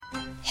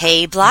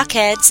Hey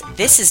Blockheads,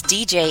 this is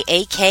DJ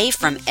AK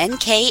from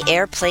NK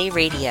Airplay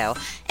Radio,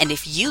 and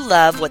if you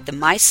love what the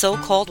My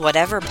So-Called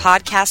Whatever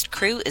podcast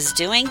crew is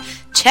doing,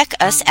 check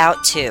us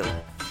out too.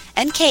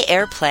 NK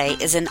Airplay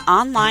is an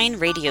online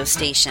radio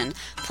station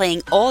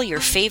playing all your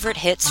favorite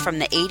hits from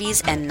the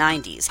 80s and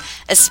 90s,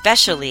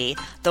 especially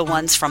the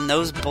ones from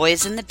those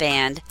boys in the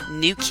band,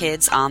 New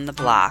Kids on the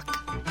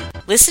Block.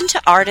 Listen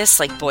to artists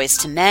like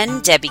Boyz II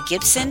Men, Debbie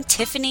Gibson,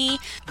 Tiffany,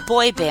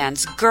 boy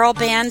bands, girl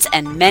bands,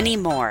 and many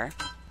more.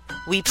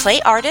 We play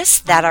artists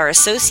that are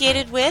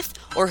associated with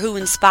or who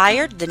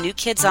inspired the New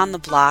Kids on the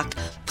Block,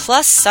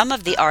 plus some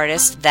of the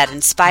artists that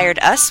inspired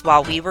us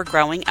while we were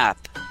growing up.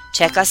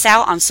 Check us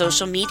out on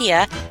social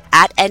media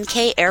at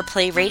NK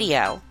Airplay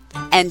Radio.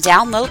 And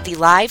download the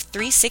Live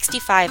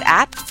 365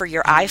 app for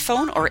your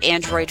iPhone or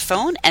Android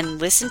phone and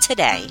listen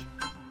today.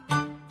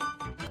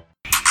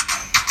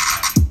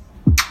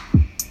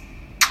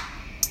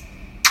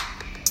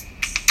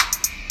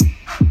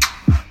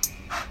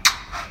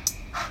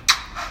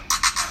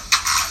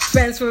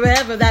 Friends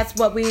forever, that's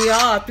what we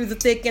are. Through the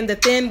thick and the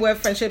thin, we're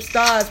friendship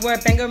stars. We're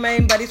banger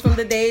main buddies from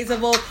the days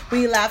of old.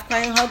 We laugh,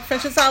 cry, and hug,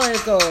 friendship solid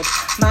gold.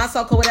 My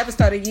so-called whatever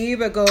started a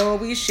year ago.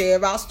 We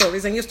share our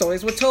stories and your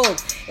stories were told.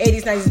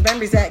 80s, 90s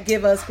memories that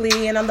give us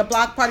glee. And on the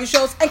block party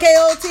shows,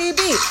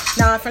 NKOTB.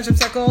 Now our friendship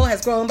circle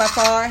has grown by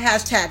far.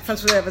 Hashtag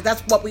friends forever,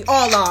 that's what we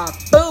all are.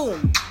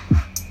 Boom.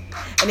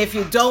 And if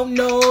you don't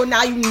know,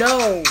 now you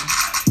know.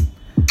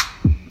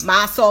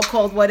 My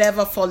so-called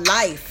whatever for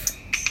life.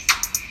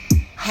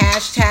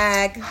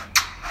 Hashtag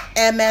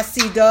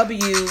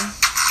MSCW.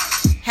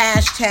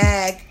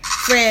 Hashtag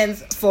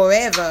friends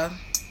forever.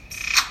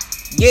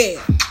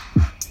 Yeah.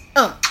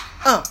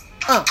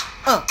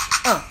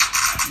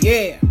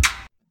 Yeah.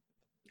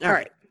 All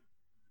right.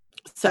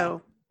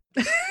 So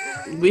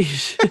we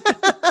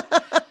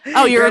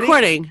Oh, you're ready?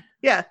 Recording.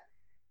 Yeah.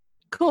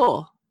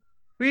 Cool.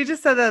 We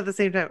just said that at the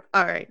same time.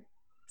 All right.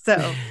 So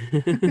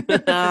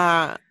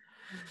hi.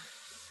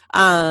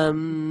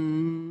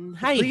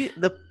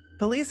 the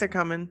police are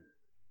coming.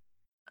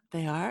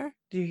 They are?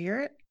 Do you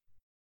hear it?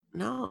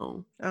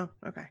 No. Oh,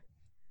 okay.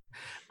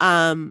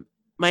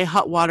 My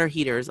hot water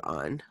heater is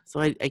on, so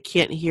I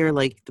can't hear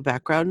like the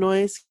background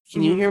noise.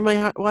 Can you hear my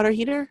hot water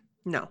heater?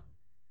 No.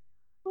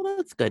 Well,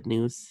 that's good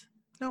news.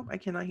 No, I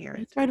cannot hear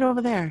it. It's right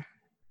over there.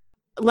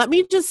 Let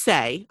me just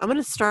say, I'm going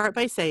to start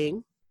by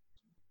saying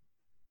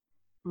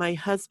my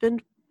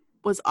husband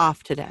was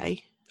off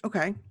today,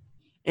 Okay.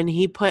 and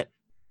he put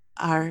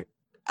our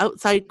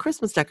outside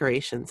Christmas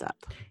decorations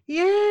up.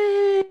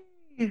 Yay!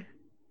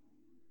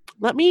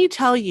 Let me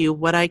tell you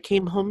what I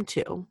came home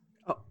to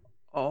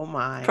Oh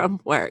my. from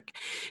work.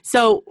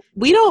 So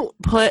we don't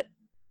put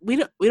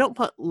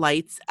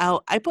lights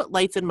out. I put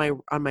lights on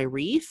my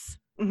wreath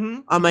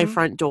on my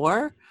front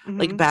door,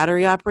 like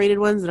battery operated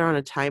ones that are on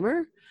a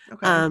timer.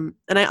 Okay. And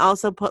I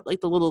also put like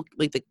the little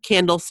like the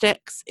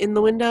candlesticks in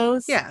the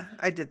windows. Yeah,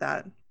 I did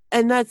that.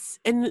 And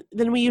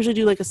then we usually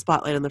do like a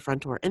spotlight on the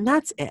front door, and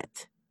that's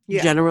it.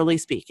 Yeah. Generally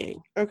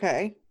speaking.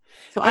 Okay.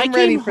 So I'm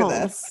ready for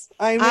this.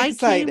 I'm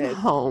excited. I came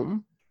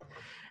home,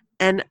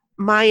 and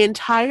my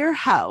entire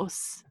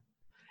house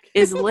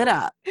is lit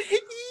up.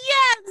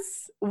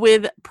 Yes.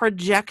 With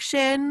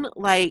projection,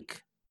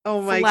 like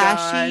Oh my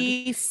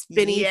flashy, God.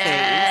 spinny things.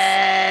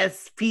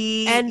 Yes,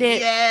 Pete.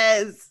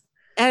 Yes.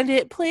 And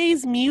it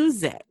plays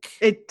music.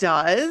 It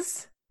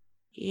does?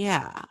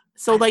 Yeah.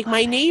 So like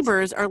my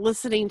neighbors are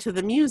listening to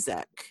the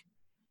music.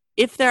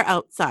 If they're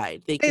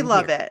outside, they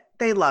love hear it.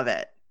 They love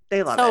it.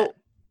 They love so it.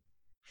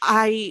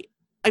 I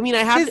mean,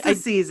 I have It's the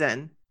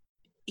season.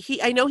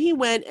 I know he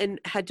went and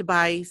had to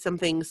buy some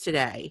things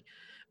today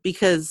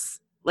because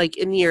like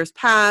in years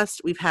past,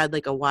 we've had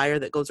like a wire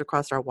that goes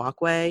across our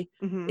walkway,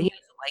 and he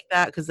doesn't like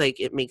that because like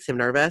it makes him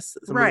nervous.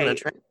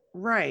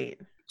 Right.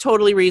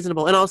 Totally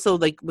reasonable. And also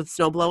like with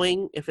snow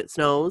blowing, if it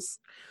snows.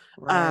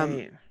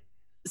 Right.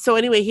 So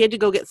anyway, he had to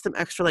go get some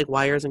extra like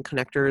wires and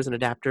connectors and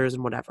adapters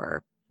and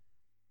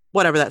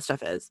whatever that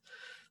stuff is.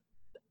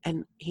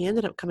 And he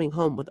ended up coming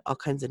home with all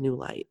kinds of new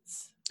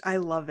lights. I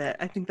love it.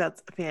 I think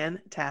that's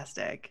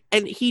fantastic.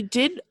 And he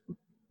did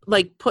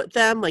like put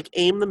them, like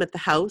aim them at the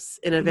house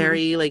in a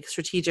very like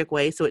strategic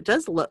way. So it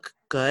does look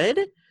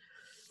good.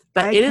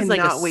 But it is like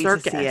a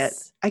circus. To see it.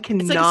 I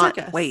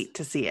cannot wait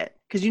to see it.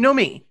 Because you know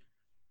me.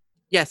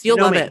 Yes,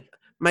 you'll love it.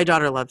 My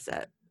daughter loves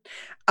it.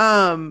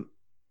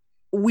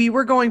 We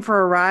were going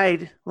for a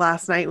ride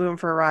last night. We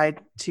went for a ride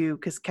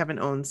because Kevin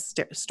owns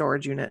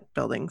storage unit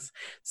buildings.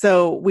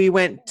 So we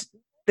went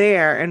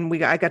there and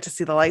I got to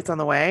see the lights on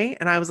the way.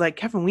 And I was like,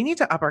 Kevin, we need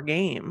to up our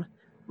game.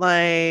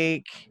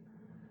 Like,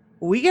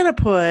 we got to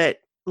put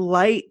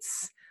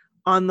lights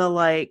on the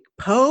like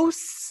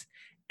posts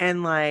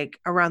and like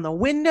around the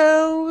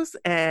windows.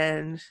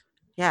 And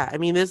yeah, I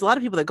mean, there's a lot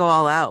of people that go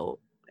all out.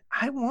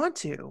 I want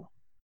to.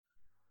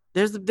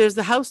 There's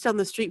the house down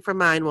the street from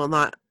mine.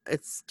 Well,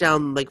 it's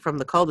down like from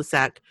the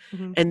cul-de-sac,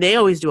 and they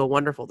always do a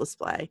wonderful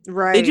display.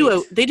 Right.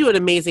 They do an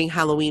amazing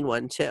Halloween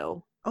one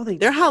too. Oh,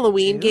 their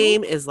Halloween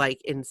game is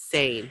like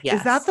insane. Yes.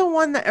 Is that the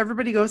one that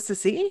everybody goes to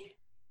see?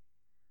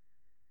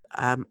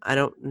 I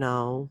don't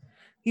know.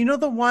 You know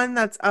the one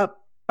that's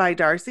up by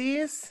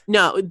Darcy's?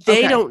 No, they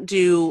Okay. don't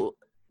do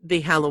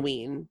the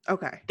Halloween.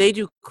 Okay. They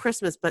do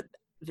Christmas, but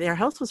their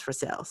house was for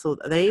sale, so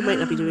they might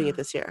not be doing it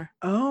this year.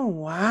 Oh,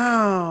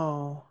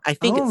 wow. I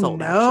think it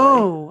sold,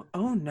 actually.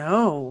 Oh,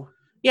 no.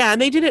 Yeah, and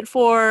they did it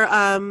for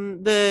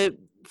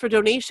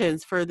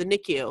donations for the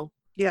NICU.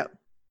 Yep.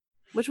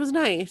 Which was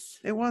nice.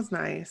 It was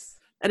nice.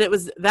 And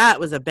that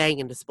was a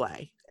banging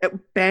display.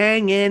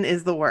 Banging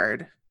is the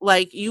word.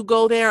 Like, you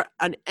go there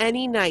on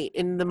any night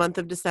in the month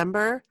of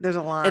December. There's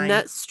a line. And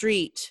that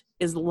street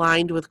is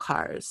lined with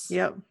cars.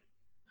 Yep.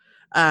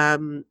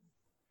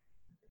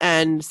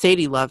 And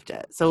Sadie loved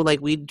it. So, like,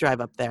 we'd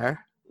drive up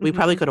there. We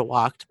probably could have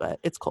walked, but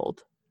it's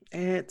cold.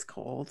 It's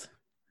cold.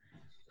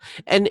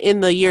 And in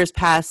the years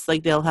past,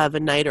 like, they'll have a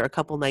night or a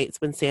couple nights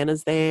when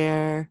Santa's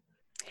there.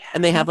 Yeah,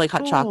 and they have, like,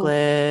 hot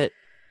chocolate.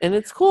 And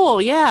it's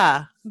cool,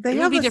 yeah. It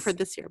would be different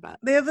this year, but.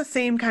 They have the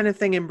same kind of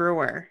thing in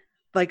Brewer.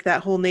 Like,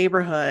 that whole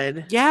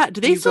neighborhood. Yeah.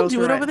 Do they still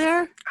do it over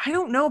there? I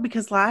don't know,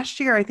 because last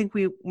year I think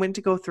we went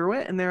to go through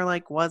it and there,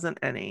 like, wasn't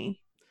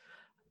any.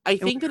 I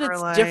think that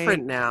it's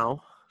different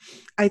now.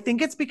 I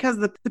think it's because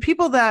the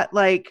people that,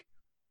 like,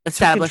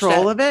 established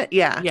control of it,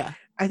 yeah.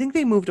 I think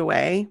they moved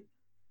away.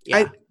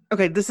 Yeah.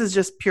 Okay, this is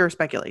just pure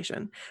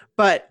speculation.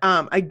 But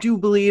I do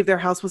believe their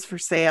house was for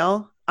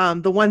sale.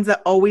 The ones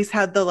that always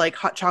had the, like,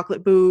 hot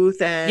chocolate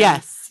booth and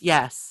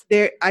yes.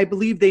 I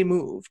believe they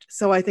moved.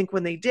 So I think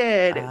when they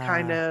did, it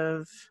kind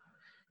of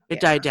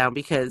died down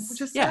because which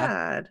is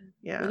sad.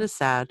 Yeah. It is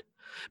sad.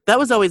 That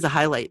was always a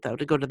highlight, though,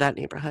 to go to that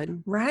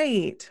neighborhood.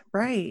 Right.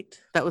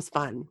 That was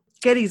fun.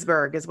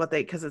 Gettysburg is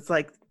because it's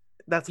like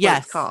that's what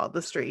it's called,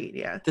 the street.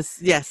 Yeah. The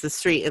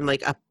street and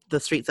like up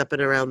the streets up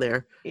and around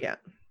there. Yeah.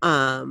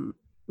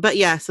 But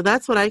yeah, so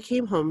that's what I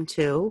came home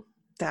to.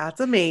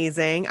 That's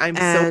amazing. I'm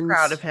so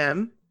proud of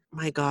him.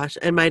 My gosh,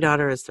 and my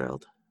daughter is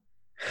thrilled.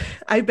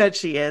 I bet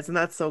she is, and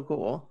that's so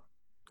cool.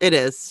 It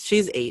is.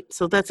 She's 8,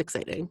 so that's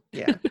exciting.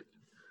 Yeah.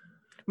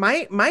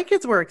 My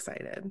kids were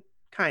excited,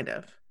 kind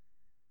of.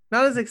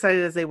 Not as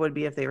excited as they would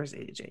be if they were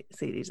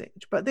Sadie's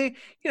age, but they,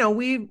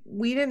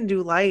 we didn't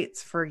do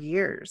lights for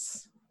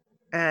years,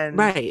 and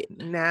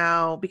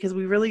now because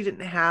we really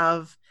didn't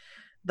have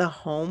the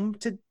home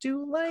to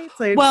do lights.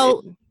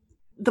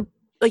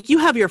 You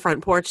have your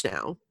front porch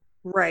now,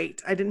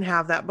 right? I didn't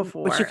have that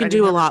before, which you can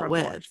do a lot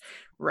with,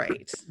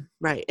 right?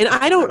 And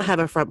I don't have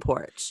a front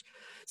porch,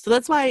 so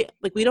that's why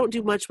we don't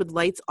do much with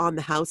lights on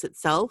the house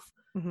itself.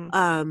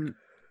 Mm-hmm.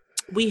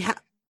 We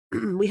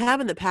have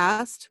in the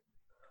past.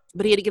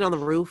 But he had to get on the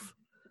roof.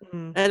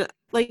 Mm-hmm. And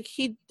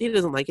he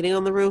doesn't like getting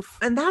on the roof.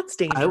 And that's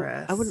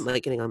dangerous. I wouldn't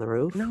like getting on the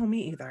roof. No,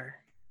 me either.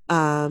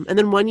 And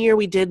then one year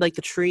we did the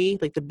tree,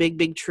 the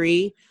big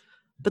tree.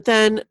 But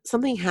then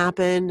something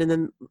happened and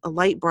then a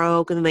light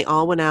broke and then they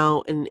all went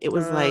out and it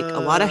was a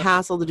lot of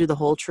hassle to do the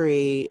whole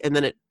tree. And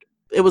then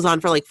it was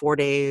on for 4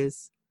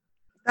 days.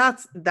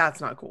 That's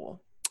not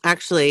cool.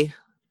 Actually,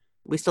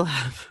 we still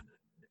have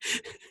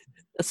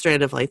a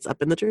strand of lights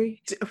up in the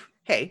tree.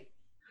 Hey.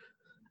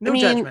 No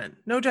judgment.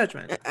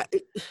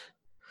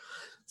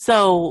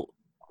 So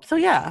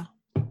yeah.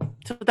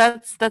 So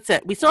that's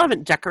it. We still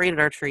haven't decorated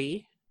our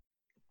tree.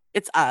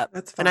 It's up.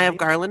 That's fine. And I have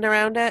garland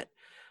around it.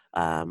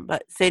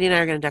 But Sadie and I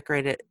are going to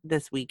decorate it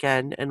this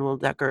weekend, and we'll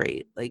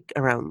decorate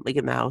around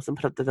in the house and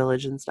put up the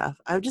village and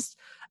stuff. I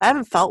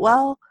haven't felt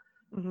well.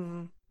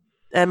 Mm-hmm.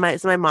 And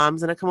my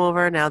mom's going to come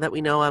over now that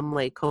we know I'm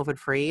COVID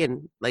free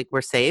and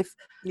we're safe.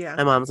 Yeah.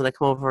 My mom's going to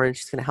come over and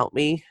she's going to help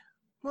me.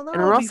 Well,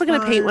 and we're also going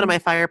to paint one of my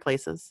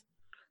fireplaces.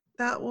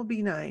 That will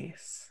be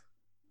nice.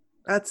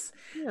 That's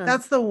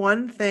the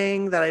one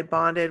thing that I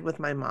bonded with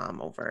my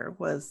mom over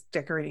was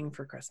decorating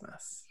for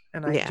Christmas.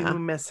 And I do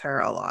miss her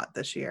a lot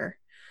this year.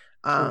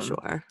 I'm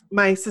sure.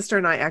 My sister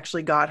and I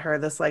actually got her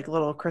this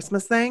little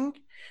Christmas thing.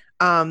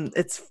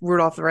 It's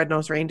Rudolph the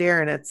Red-Nosed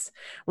Reindeer. And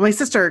my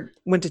sister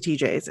went to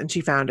TJ's and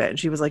she found it. And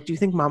she was like, do you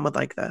think Mom would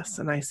like this?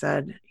 And I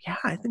said, yeah,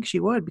 I think she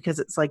would because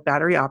it's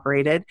battery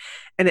operated.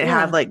 And it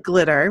had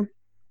glitter.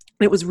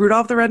 It was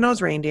Rudolph the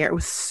Red-Nosed Reindeer. It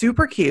was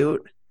super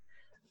cute.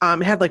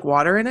 It had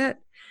water in it.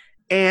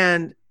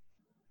 And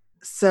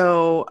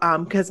so,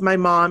 because my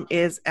mom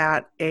is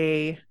at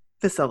a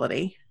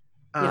facility,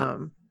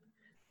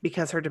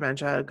 because her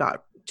dementia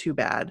got too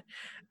bad.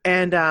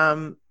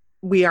 And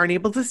we aren't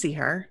able to see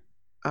her.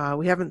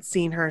 We haven't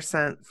seen her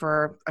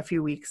for a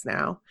few weeks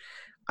now.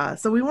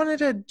 So we wanted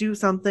to do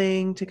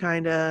something to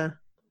kind of,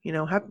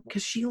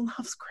 because she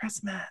loves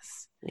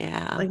Christmas.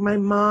 Yeah. My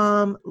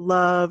mom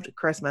loved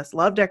Christmas,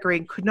 loved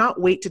decorating, could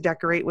not wait to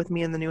decorate with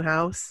me in the new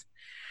house.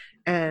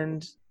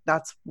 And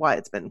that's why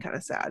it's been kind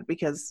of sad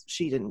because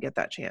she didn't get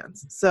that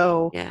chance.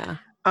 So,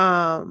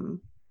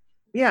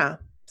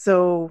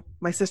 so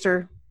my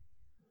sister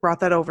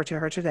brought that over to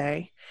her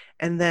today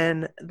and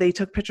then they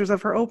took pictures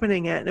of her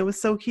opening it and it was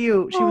so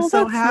cute. She was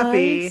so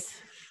happy.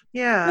 Nice.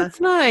 Yeah. That's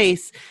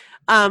nice.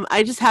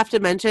 I just have to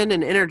mention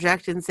and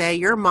interject and say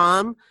your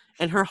mom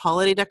and her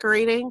holiday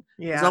decorating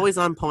is always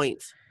on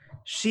point.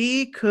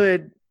 She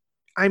could,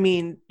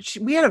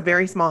 we had a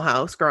very small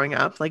house growing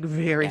up,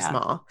 very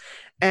small.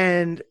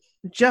 And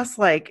just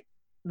like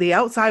the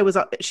outside was,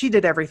 she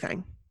did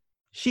everything.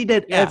 She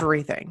did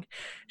everything.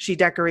 She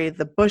decorated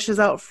the bushes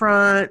out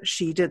front.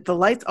 She did, the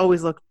lights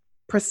always look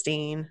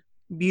pristine,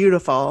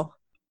 beautiful,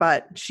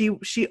 but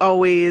she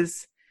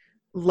always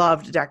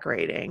loved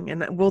decorating.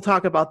 And we'll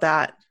talk about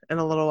that in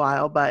a little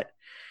while, but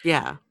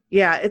yeah,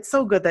 it's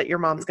so good that your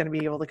mom's going to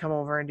be able to come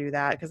over and do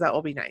that, because that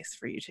will be nice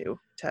for you two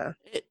to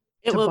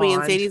it will be.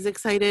 And Sadie's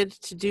excited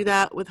to do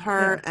that with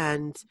her. Yeah.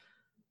 And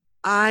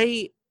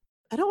I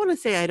don't want to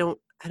say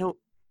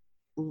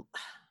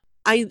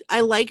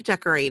I like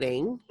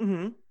decorating.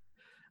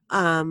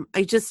 Mm-hmm.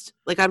 I just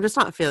I'm just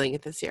not feeling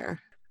it this year.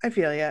 I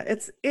feel yeah.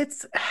 It's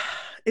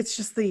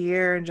just the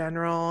year in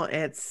general.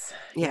 It's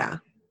yeah.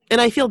 And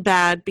I feel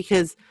bad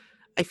because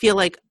I feel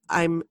like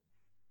I'm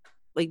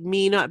like,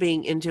 me not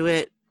being into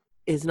it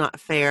is not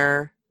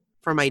fair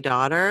for my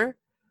daughter.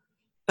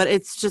 But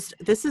it's just,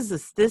 this is a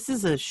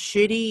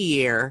shitty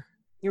year.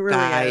 It really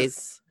guys.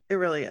 Is. It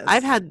really is.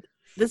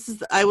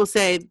 I will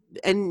say,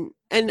 and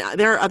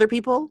there are other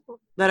people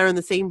that are in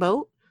the same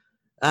boat.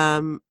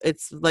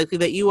 It's likely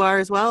that you are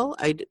as well.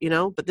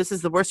 But this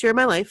is the worst year of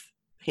my life,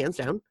 hands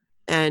down.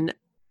 And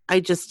I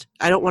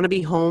don't want to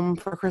be home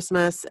for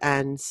Christmas,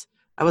 and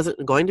I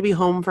wasn't going to be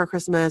home for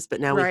Christmas,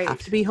 but now we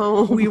have to be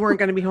home. We weren't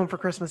going to be home for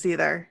Christmas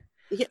either.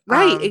 Yeah,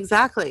 right,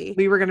 exactly.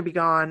 We were going to be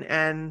gone,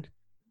 and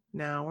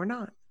now we're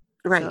not.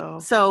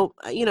 Right. So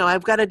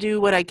I've got to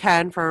do what I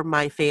can for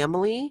my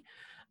family,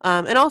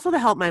 and also to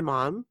help my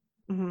mom.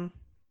 Mm-hmm.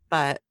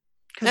 But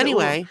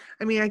anyway.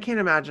 I can't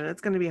imagine.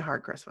 It's going to be a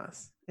hard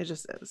Christmas. It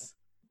just is.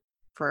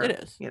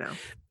 It is.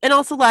 And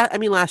also,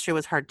 last year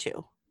was hard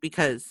too,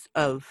 because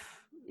of,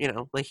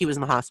 he was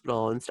in the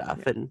hospital and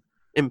stuff, and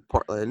in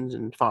Portland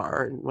and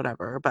far and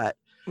whatever. But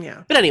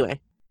yeah. But anyway,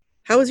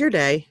 how was your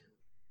day?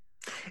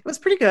 It was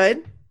pretty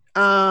good.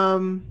 I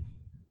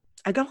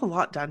got a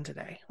lot done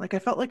today. I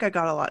felt like I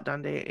got a lot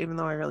done today, even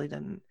though I really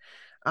didn't.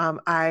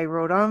 I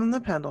rode on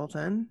the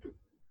Pendleton.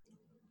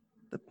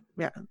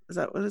 Is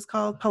that what it's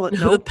called? The Peloton.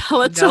 Nope.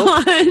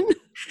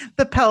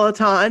 The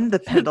Peloton, the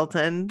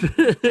Pendleton,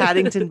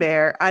 Paddington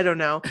Bear. I don't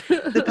know.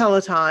 The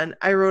Peloton.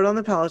 I rode on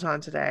the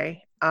Peloton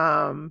today.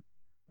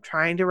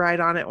 Trying to ride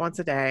on it once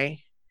a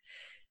day.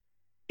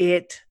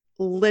 It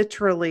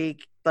literally,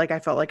 I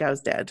felt like I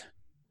was dead.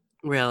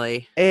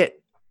 Really?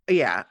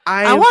 Yeah.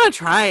 I want to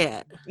try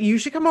it. You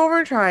should come over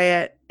and try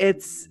it.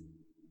 It's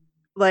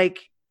I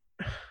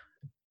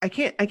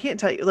can't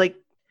tell you,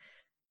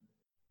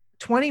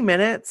 20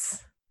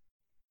 minutes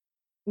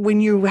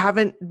when you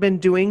haven't been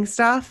doing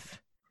stuff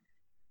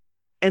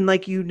and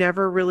you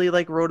never really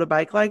rode a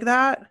bike like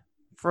that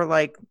for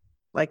like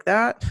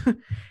that.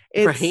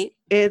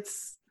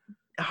 It's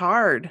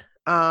hard.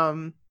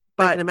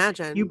 But I can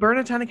imagine. You burn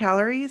a ton of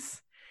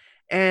calories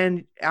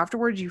and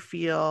afterwards you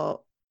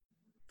feel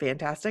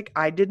fantastic.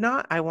 I did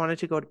not. I wanted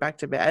to go back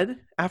to bed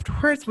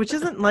afterwards, which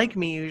isn't like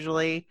me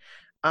usually.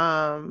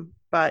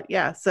 But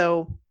yeah,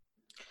 so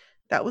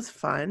that was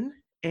fun.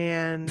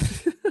 And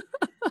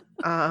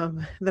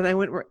then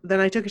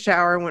I took a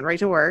shower and went right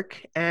to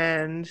work,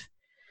 and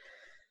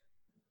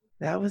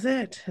that was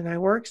it. And I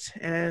worked,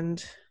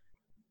 and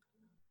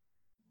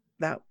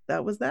that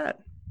was that.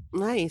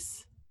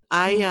 Nice.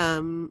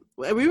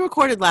 We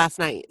recorded last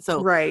night,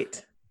 so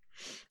right.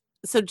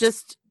 So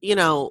just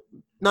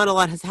not a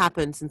lot has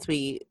happened since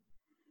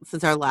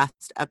our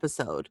last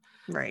episode.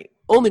 Right.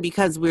 Only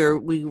because we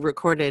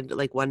recorded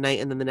one night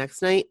and then the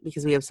next night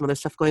because we have some other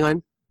stuff going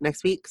on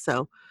next week.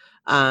 So,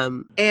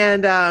 and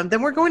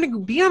then we're going to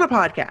be on a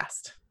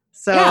podcast.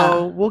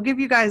 So we'll give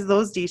you guys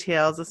those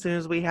details as soon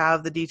as we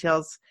have the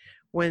details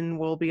when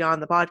we'll be on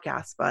the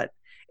podcast. But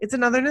it's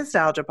another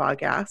nostalgia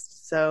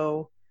podcast.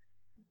 So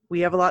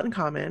we have a lot in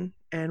common,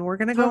 and we're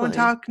going to go and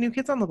talk New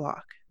Kids on the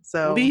Block.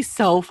 So it'll be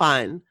so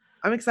fun.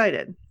 I'm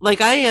excited.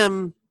 I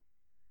am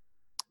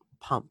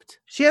pumped.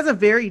 She has a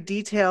very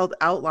detailed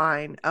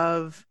outline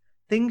of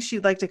things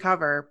she'd like to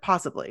cover,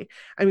 possibly.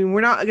 We're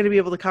not going to be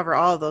able to cover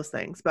all of those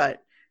things,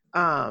 but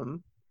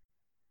I'm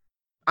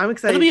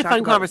excited. It'll be a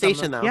fun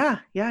conversation, though. Yeah.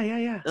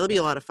 It'll be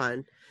a lot of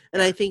fun.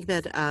 And I think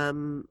that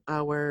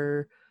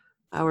our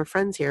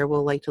friends here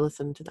will like to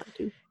listen to that,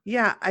 too.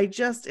 Yeah,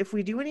 if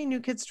we do any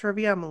New Kids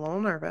trivia, I'm a little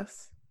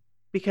nervous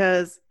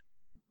because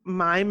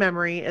my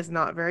memory is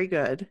not very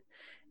good.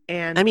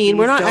 And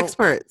we're not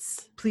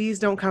experts. Please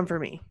don't come for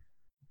me.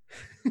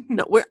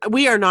 No,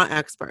 we are not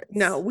experts.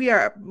 No, we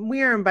are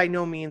by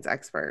no means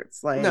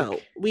experts. No,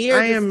 we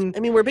are.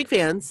 We're big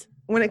fans.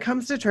 When it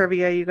comes to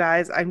trivia, you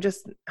guys, I'm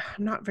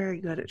not very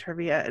good at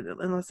trivia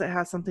unless it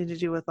has something to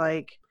do with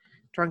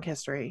drunk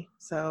history.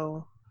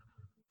 So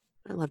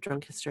I love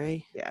drunk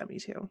history. Yeah, me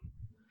too.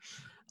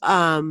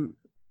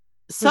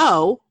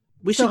 So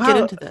we should get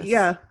into this.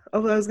 Yeah.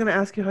 Oh, I was going to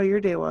ask you how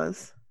your day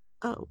was.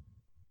 Oh.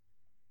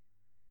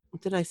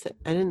 Did I say?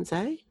 I didn't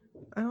say?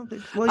 I don't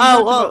think.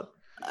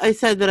 I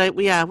said that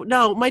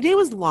no, my day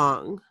was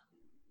long.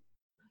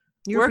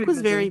 Work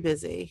was very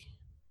busy.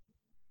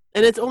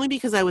 And it's only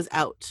because I was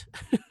out.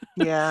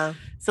 Yeah.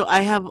 So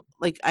I have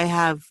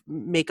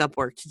makeup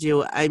work to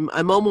do.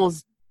 I'm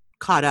almost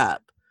caught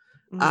up.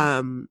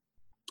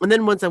 Mm-hmm. And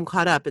then once I'm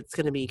caught up, it's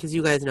going to be, because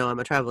you guys know I'm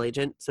a travel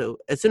agent. So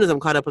as soon as I'm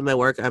caught up with my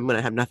work, I'm going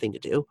to have nothing to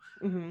do,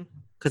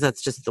 because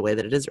that's just the way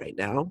that it is right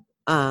now.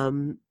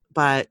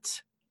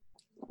 But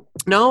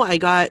no, I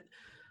got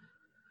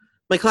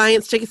my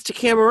clients tickets to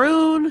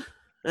Cameroon,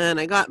 and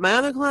I got my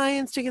other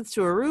clients tickets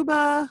to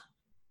Aruba,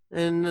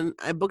 and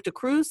I booked a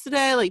cruise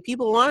today. Like,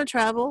 people want to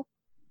travel.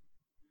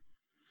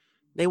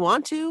 They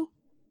want to.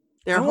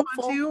 They're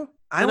hopeful.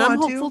 I'm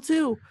hopeful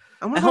too.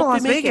 I want to go to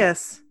Las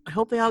Vegas. I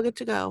hope they all get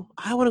to go.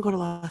 I want to go to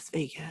Las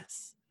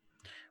Vegas.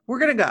 We're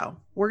going to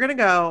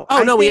go.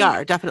 Oh, no, we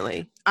are.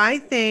 Definitely. I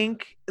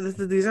think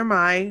these are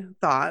my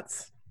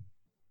thoughts.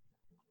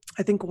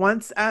 I think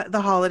once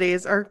the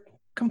holidays are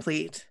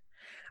complete,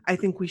 I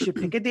think we should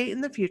pick a date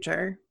in the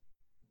future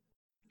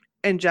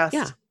and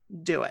just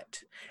do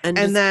it.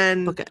 And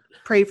then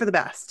pray for the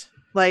best.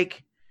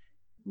 Like,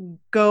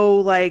 go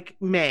like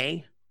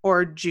May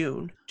or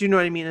June. Do you know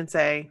what I mean? And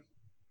say,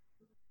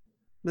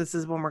 this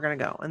is when we're going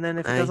to go. And then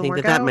if it doesn't work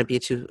out, that might be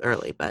too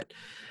early, but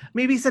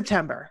maybe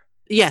September.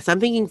 Yes, I'm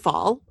thinking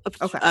fall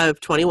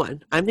of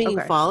 21. I'm thinking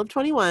fall of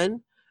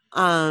 21.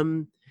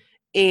 And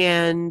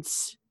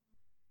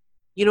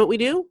you know what we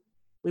do?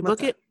 We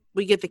book it.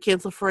 We get the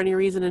cancel for any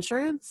reason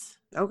insurance.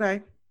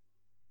 Okay.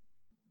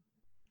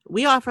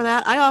 We offer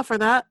that. I offer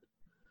that.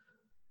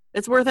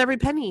 It's worth every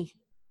penny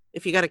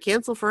if you got to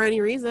cancel for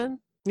any reason.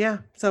 Yeah.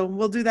 So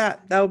we'll do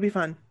that. That would be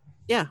fun.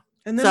 Yeah.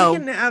 And then we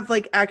can have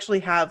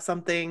actually have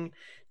something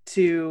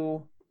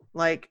to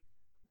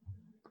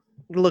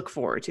look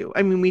forward to.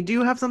 I mean, we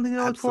do have something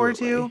to look forward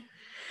to.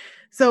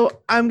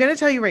 So I'm going to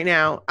tell you right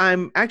now,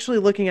 I'm actually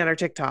looking at our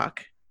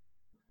TikTok.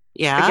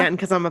 Yeah. Again,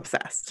 because I'm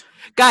obsessed.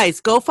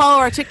 Guys, go follow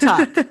our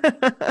TikTok.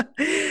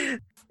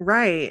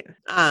 Right.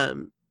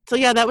 So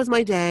yeah, that was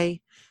my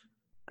day.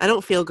 I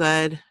don't feel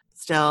good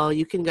still.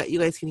 You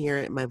guys can hear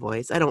it in my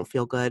voice. I don't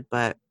feel good,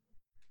 but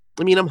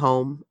I mean, I'm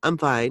home. I'm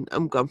fine.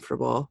 I'm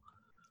comfortable.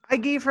 I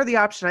gave her the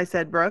option. I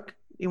said, Brooke,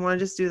 you want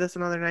to just do this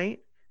another night?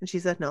 And she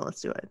said, no, let's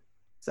do it.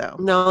 So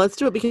no, let's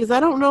do it, because I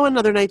don't know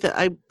another night that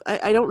I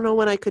don't know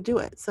when I could do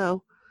it.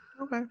 So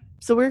okay.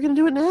 So we're gonna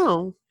do it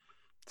now.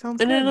 Sounds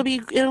good. And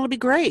it'll be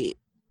great.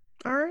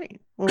 All right.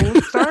 Well,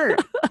 we'll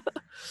start.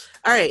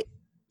 All right.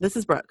 This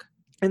is Brooke.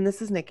 And this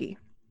is Nikki.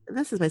 And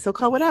this is my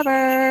so-called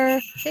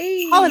whatever.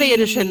 Hey. Holiday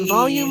Edition,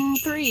 Volume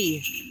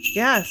 3.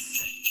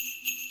 Yes.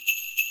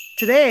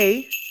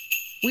 Today,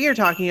 we are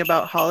talking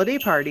about holiday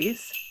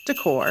parties,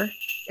 decor,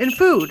 and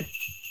food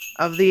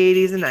of the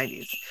 80s and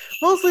 90s.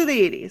 Mostly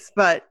the 80s,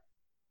 but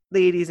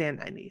the 80s and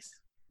 90s.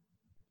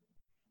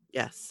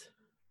 Yes.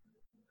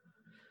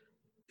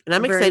 And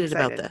I'm excited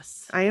about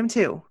this. I am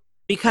too.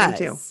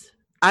 Because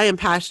I am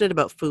passionate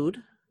about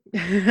food.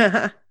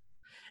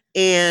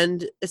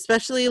 And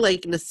especially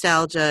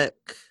nostalgic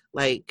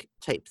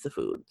types of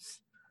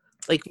foods.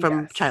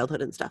 From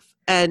childhood and stuff.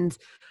 And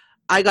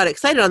I got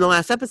excited on the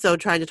last episode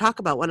trying to talk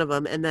about one of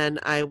them, and then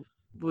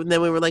we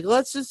were like,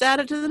 let's just add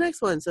it to the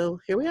next one. So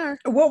here we are.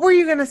 What were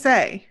you going to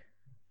say?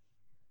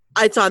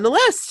 It's on the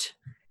list.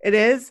 It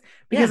is?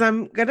 Because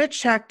I'm going to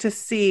check to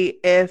see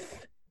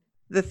if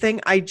the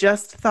thing I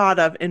just thought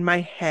of in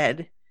my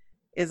head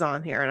is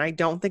on here, and I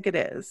don't think it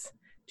is.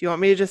 Do you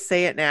want me to just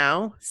say it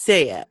now?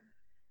 Say it.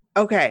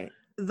 Okay.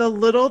 The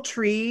Little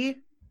Tree,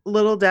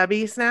 Little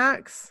Debbie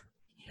snacks.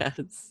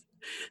 Yes.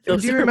 Do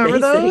you remember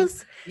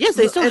those? Yes,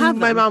 they still have them.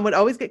 My mom would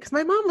always get, because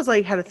my mom was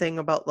had a thing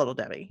about Little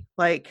Debbie.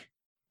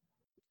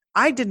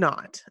 I did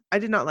not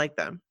like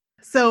them.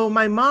 So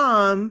my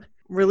mom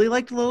really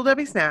liked Little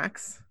Debbie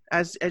snacks,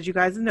 as you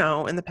guys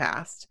know in the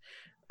past.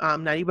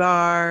 Nutty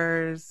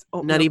Bars,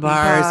 Nutty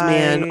Bars,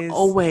 pies. Man,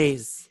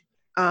 always.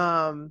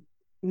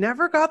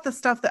 Never got the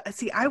stuff that.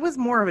 See, I was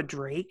more of a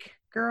Drake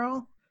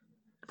girl.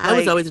 I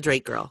was always a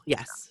Drake girl.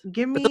 Yes,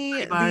 give me the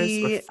Nutty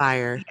Bars were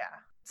fire. Yeah.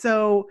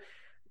 So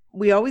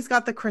we always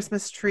got the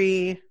Christmas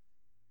tree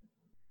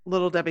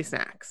Little Debbie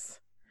snacks.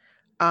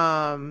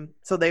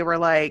 So they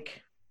were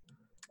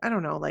I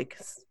don't know,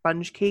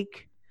 sponge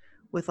cake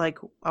with a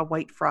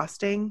white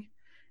frosting,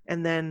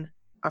 and then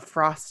a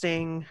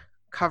frosting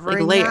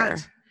covering layer.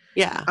 That.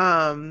 Yeah.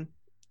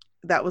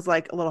 That was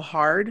a little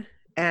hard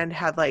and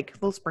had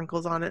little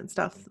sprinkles on it and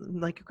stuff,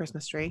 like a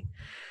Christmas tree.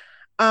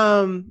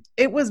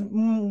 It was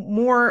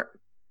more.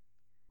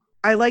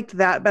 I liked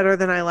that better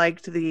than I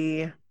liked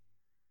the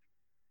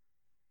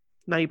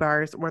Nutty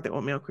Bars or the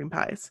oatmeal cream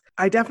pies.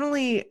 I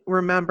definitely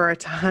remember a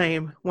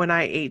time when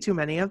I ate too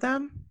many of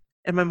them,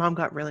 and my mom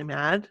got really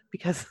mad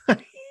because I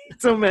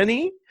ate so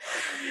many.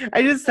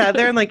 I just sat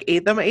there and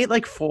ate them. I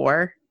ate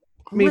 4,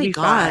 maybe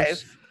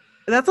 5.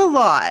 That's a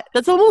lot.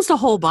 That's almost a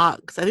whole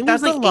box. I think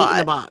there's 8 in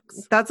the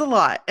box. That's a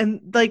lot.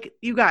 And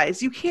you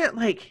guys, you can't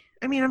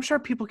I mean, I'm sure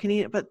people can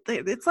eat it, but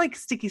it's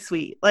sticky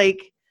sweet. I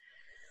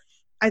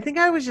think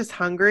I was just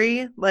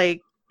hungry.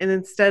 And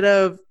instead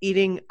of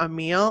eating a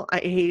meal, I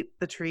ate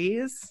the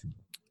trees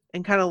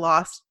and kind of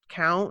lost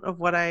count of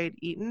what I had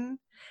eaten.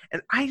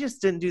 And I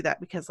just didn't do that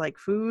because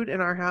food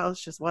in our house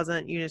just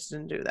wasn't, you just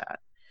didn't do that.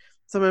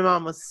 So my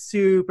mom was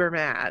super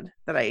mad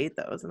that I ate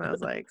those. And I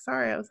was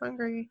sorry, I was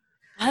hungry.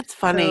 That's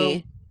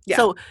funny. Yeah.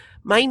 So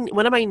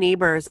one of my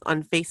neighbors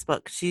on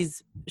Facebook,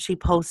 she's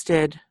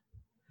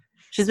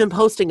been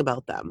posting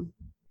about them.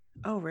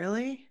 Oh,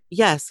 really?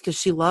 Yes, because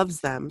she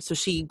loves them. So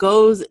she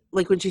goes,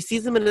 like when she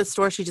sees them in a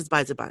store, she just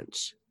buys a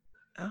bunch.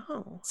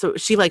 Oh. So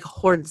she like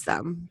hoards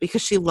them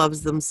because she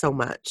loves them so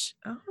much.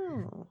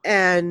 Oh.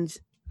 And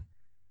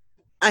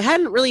I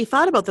hadn't really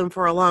thought about them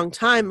for a long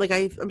time. Like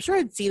I'm sure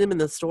I'd seen them in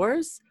the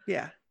stores.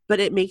 Yeah. But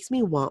it makes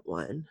me want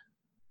one.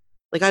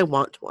 Like I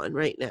want one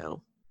right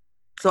now.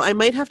 So I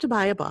might have to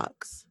buy a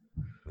box.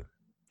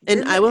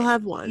 And I will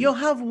have one. You'll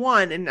have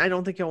one, and I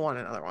don't think you'll want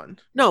another one.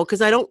 No,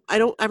 because I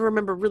don't ever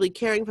remember really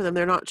caring for them.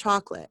 They're not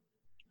chocolate.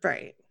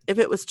 Right. If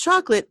it was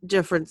chocolate,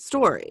 different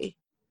story.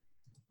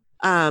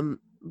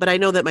 But I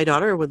know that my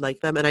daughter would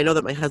like them, and I know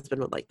that my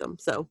husband would like them.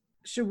 So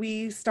should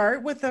we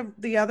start with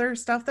the other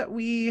stuff that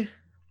we?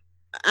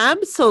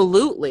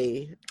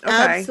 Absolutely. Okay.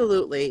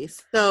 Absolutely.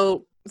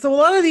 So a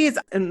lot of these,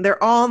 and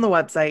they're all on the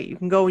website. You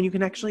can go and you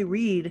can actually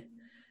read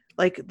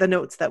like the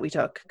notes that we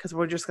took, because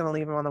we're just going to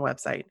leave them on the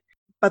website.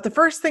 But the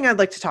first thing I'd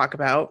like to talk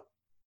about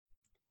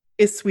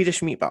is Swedish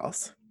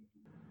meatballs.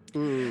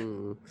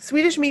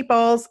 Swedish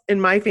meatballs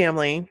in my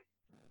family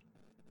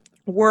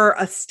were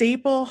a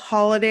staple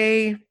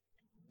holiday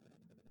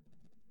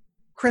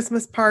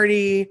Christmas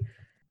party.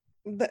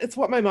 It's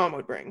what my mom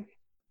would bring.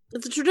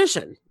 It's a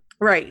tradition.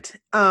 Right.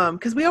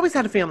 Because we always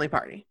had a family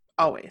party.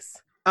 Always.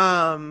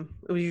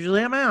 It was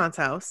usually at my aunt's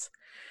house.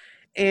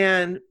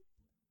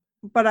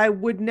 But I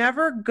would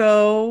never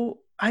go.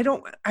 I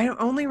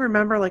only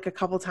remember like a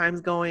couple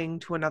times going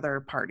to another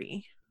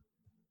party.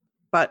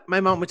 But my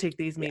mom would take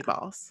these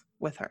meatballs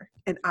with her.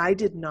 And I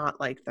did not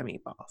like the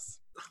meatballs.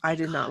 I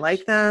did not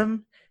like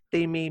them.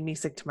 They made me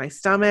sick to my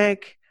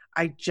stomach.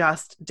 I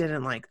just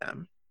didn't like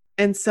them.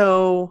 And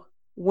so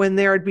when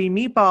there would be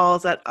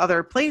meatballs at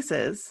other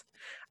places,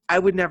 I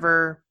would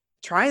never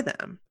try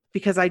them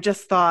because I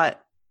just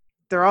thought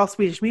they're all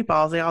Swedish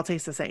meatballs. They all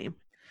taste the same.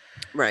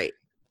 Right.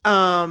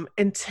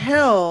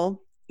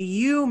 Until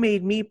you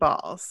made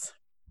meatballs,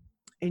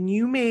 and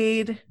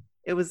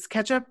it was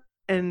ketchup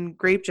and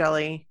grape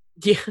jelly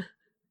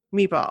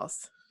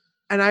meatballs.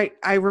 And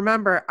I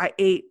remember I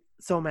ate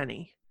so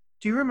many.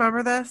 Do you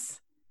remember this?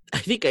 I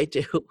think I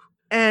do.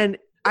 And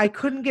I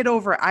couldn't get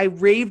over it. I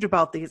raved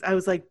about these. I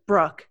was like,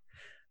 Brooke,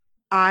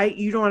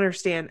 you don't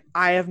understand.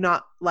 I have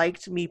not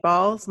liked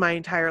meatballs my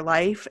entire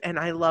life, and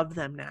I love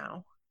them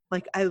now.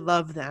 Like, I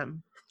love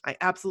them. I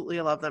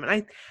absolutely love them.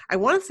 And I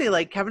want to say,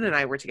 like, Kevin and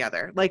I were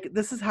together. Like,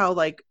 this is how,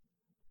 like...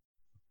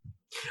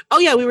 Oh,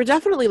 yeah, we were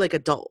definitely, like,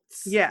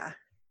 adults. Yeah.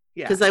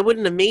 Yeah. Because I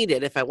wouldn't have made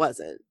it if I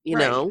wasn't, you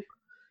know?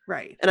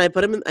 Right. And I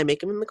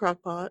make them in the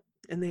crock pot.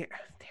 And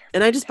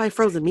and I just buy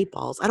frozen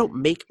meatballs. I don't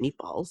make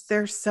meatballs.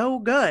 They're so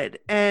good.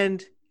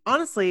 And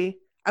honestly,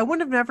 I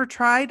wouldn't have never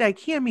tried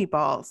IKEA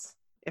meatballs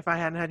if I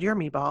hadn't had your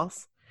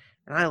meatballs.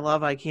 And I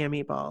love IKEA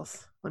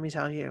meatballs. Let me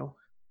tell you.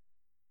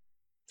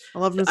 I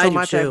love them so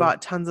much. I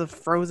bought tons of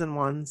frozen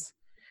ones.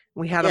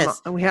 We had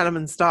them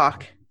in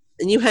stock.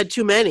 And you had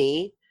too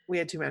many. We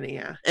had too many,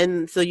 yeah.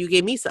 And so you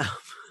gave me some.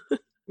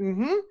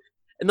 Mm-hmm.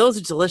 And those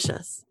are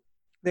delicious.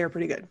 They're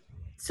pretty good.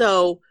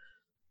 So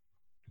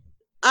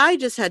I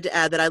just had to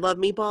add that I love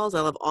meatballs.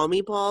 I love all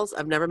meatballs.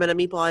 I've never met a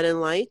meatball I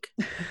didn't like.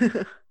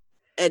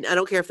 And I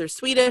don't care if they're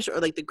Swedish or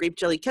like the grape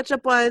jelly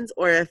ketchup ones,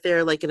 or if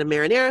they're like in a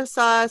marinara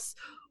sauce,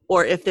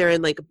 or if they're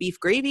in like a beef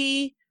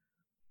gravy.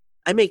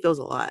 I make those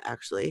a lot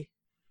actually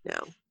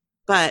now.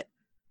 But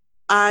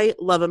I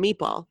love a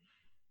meatball.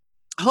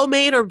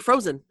 Homemade or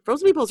frozen.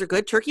 Frozen meatballs are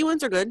good. Turkey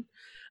ones are good.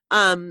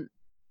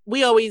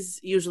 We always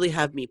usually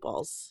have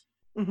meatballs.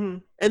 Mm-hmm.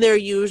 And they're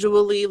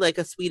usually like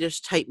a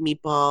Swedish type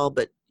meatball,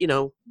 but you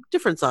know,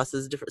 different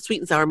sauces, different sweet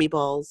and sour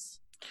meatballs.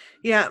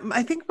 Yeah,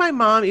 I think my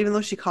mom, even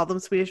though she called them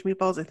Swedish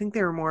meatballs, I think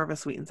they were more of a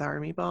sweet and sour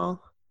meatball.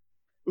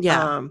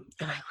 Yeah. And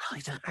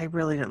I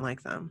really didn't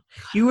like them.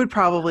 You would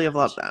probably have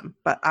loved them,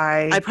 but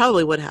I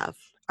probably would have.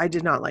 I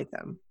did not like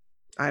them.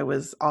 I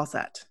was all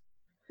set.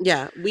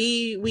 Yeah,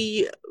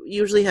 we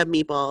usually have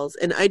meatballs,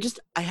 and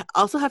I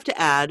also have to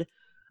add,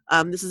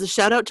 this is a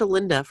shout out to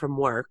Linda from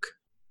work.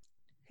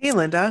 Hey,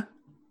 Linda.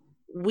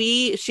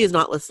 She is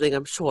not listening,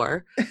 I'm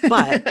sure,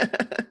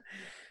 but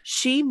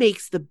she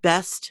makes the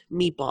best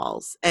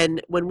meatballs.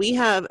 And when we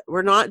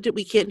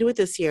can't do it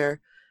this year,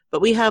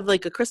 but we have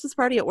like a Christmas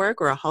party at work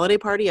or a holiday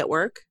party at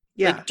work.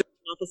 Yeah. Like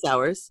during office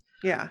hours.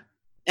 Yeah.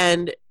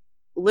 And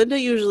Linda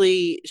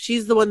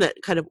she's the one that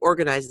kind of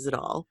organizes it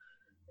all.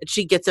 And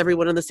she gets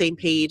everyone on the same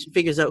page and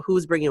figures out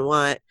who's bringing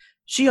what.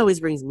 She always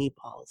brings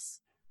meatballs.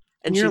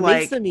 And you're she like,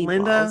 makes the meatballs.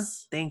 Linda,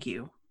 thank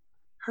you.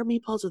 Her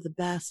meatballs are the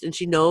best. And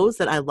she knows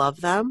that I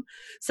love them.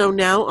 So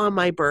now on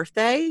my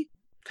birthday,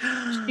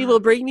 she will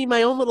bring me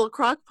my own little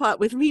crock pot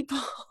with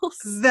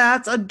meatballs.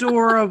 That's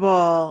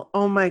adorable.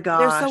 Oh my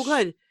gosh. They're so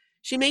good.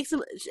 She makes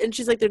them, and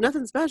she's like, they're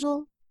nothing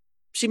special.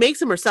 She makes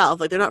them herself.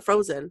 Like, they're not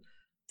frozen.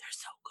 They're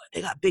so good.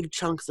 They got big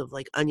chunks of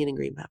like onion and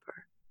green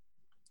pepper.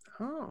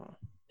 Oh.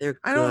 They're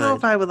good. I don't know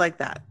if I would like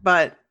that,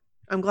 but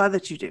I'm glad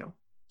that you do.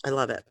 I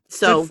love it.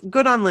 So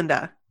good on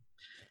Linda.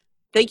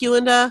 Thank you,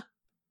 Linda.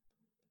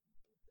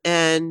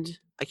 And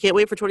I can't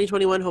wait for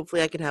 2021.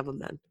 Hopefully I can have them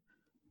then.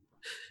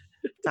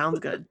 Sounds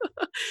good.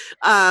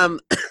 But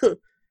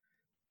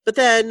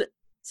then,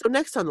 so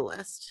next on the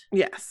list,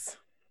 Yes,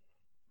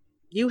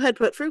 you had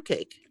put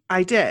fruitcake.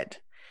 I did.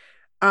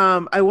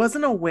 I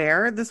wasn't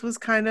aware this was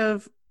kind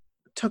of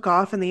took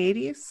off in the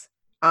 80s.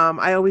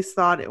 I always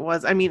thought it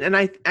was, I mean, and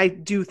I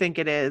do think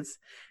it is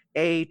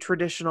a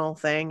traditional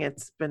thing.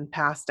 It's been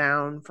passed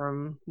down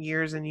from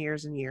years and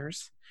years and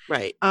years.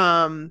 Right.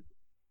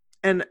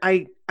 And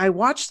I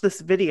watched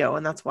this video,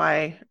 and that's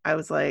why I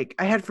was like,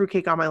 I had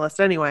fruitcake on my list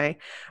anyway.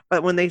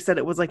 But when they said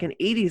it was like an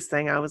 80s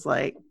thing, I was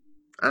like,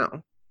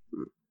 oh,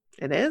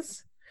 it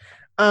is?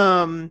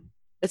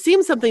 It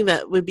seems something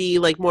that would be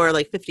like more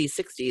like 50s,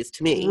 60s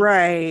to me.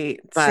 Right.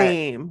 But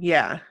same.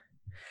 Yeah.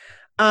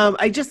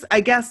 I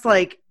guess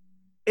like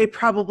it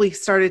probably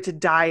started to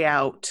die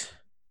out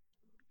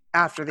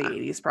after the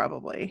 80s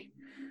probably,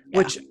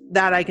 which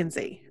that I can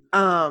see.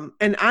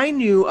 And I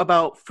knew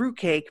about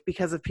fruitcake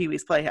because of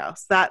Pee-wee's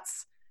Playhouse.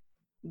 That's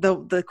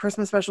the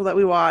Christmas special that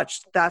we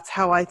watched. That's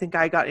how I think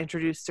I got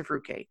introduced to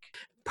fruitcake.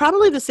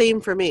 Probably the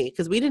same for me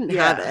because we didn't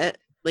have it.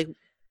 Like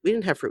we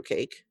didn't have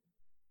fruitcake.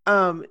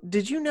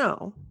 Did you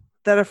know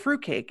that a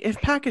fruitcake, if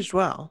packaged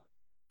well,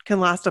 can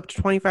last up to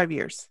 25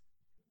 years?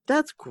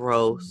 That's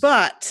gross.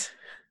 But,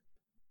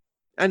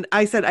 and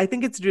I said, I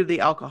think it's due to the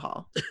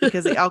alcohol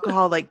because the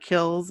alcohol like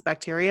kills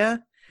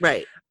bacteria.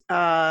 Right.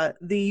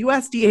 The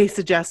USDA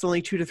suggests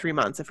only 2 to 3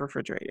 months if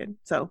refrigerated.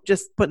 So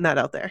just putting that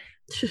out there.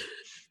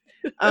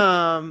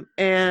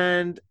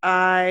 And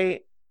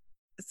I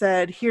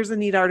said, here's a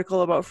neat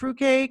article about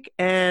fruitcake,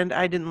 and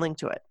I didn't link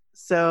to it.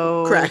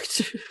 So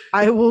correct.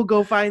 I will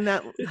go find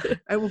that.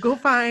 I will go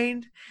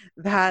find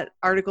that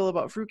article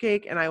about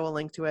fruitcake, and I will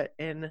link to it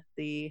in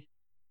the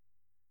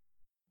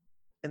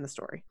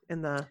story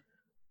on the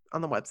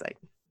website.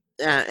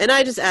 Yeah, and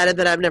I just added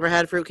that I've never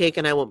had fruitcake,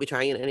 and I won't be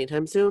trying it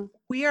anytime soon.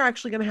 We are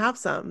actually going to have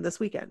some this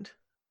weekend.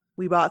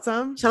 We bought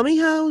some. Tell me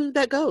how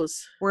that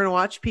goes. We're going to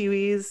watch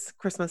Pee-wee's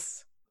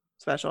Christmas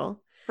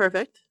special.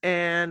 Perfect.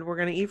 And we're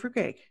going to eat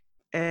fruitcake.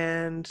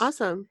 And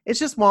awesome. It's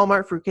just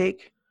Walmart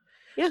fruitcake.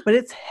 Yeah. But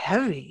it's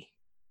heavy.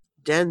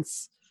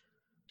 Dense.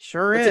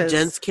 Sure it's is. It's a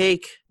dense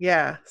cake.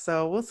 Yeah.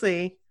 So we'll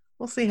see.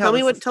 We'll see how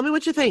Tell me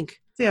what you think.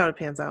 See how it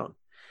pans out.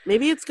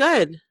 Maybe it's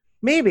good.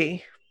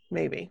 Maybe.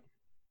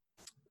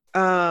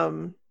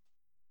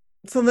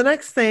 So the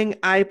next thing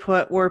I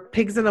put were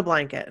Pigs in a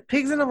Blanket.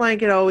 Pigs in a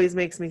Blanket always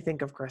makes me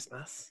think of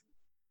Christmas.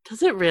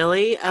 Does it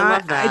really? I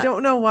love that. I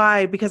don't know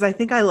why, because I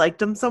think I liked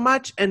them so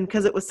much, and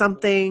because it was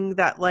something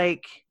that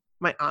like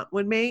my aunt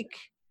would make,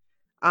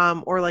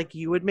 or like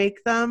you would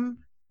make them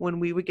when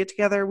we would get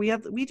together. We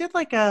did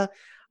like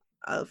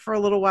for a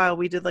little while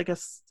we did like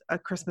a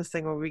Christmas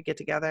thing where we get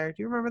together.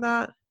 Do you remember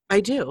that?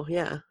 I do.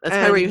 Yeah, that's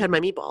probably where you had my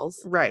meatballs,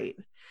 right?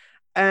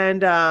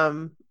 And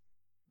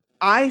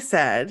I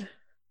said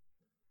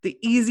the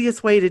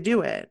easiest way to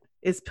do it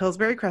is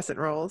Pillsbury crescent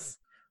rolls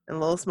and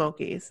Little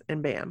Smokies,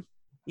 and bam,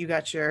 you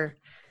got your.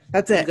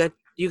 That's it.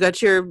 You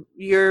got your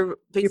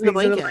pigs in a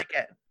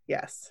blanket.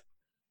 Yes.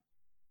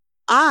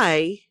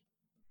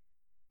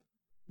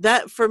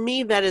 That for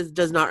me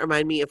does not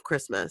remind me of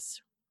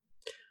Christmas.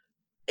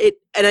 And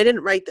I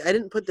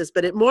didn't put this,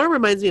 but it more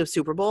reminds me of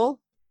Super Bowl.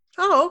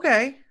 Oh,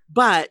 okay.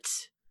 But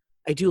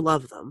I do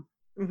love them.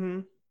 Mm-hmm.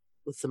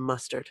 With some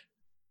mustard.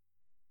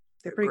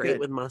 They're pretty great good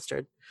with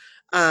mustard.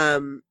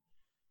 Remember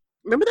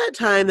that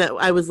time that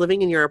I was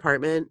living in your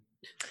apartment?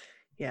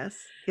 Yes.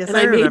 And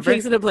I made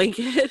pigs in a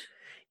blanket.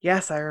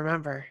 Yes, I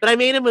remember. But I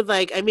made them with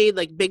I made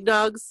big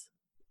dogs.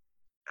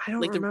 I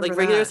don't remember that.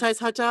 Regular size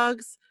hot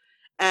dogs,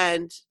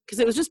 and because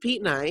it was just Pete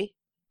and I.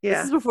 Yeah.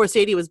 This is before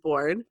Sadie was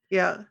born.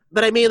 Yeah.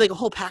 But I made a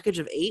whole package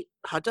of 8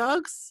 hot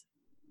dogs,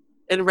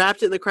 and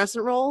wrapped it in the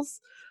crescent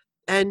rolls,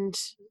 and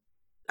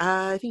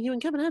I think you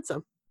and Kevin had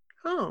some.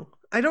 Oh,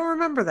 I don't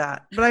remember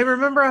that, but I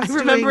remember us. I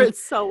remember it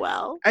so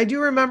well. I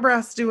do remember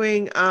us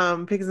doing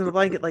pigs in a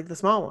blanket, like the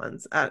small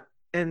ones,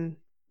 and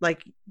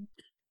like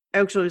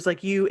actually it was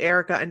like you,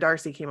 Erica, and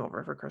Darcy came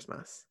over for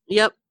Christmas.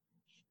 Yep.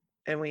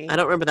 And I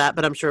don't remember that,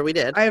 but I'm sure we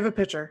did. I have a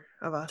picture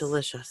of us.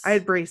 Delicious. I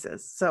had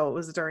braces, so it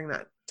was during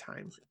that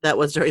time. That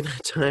was during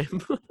that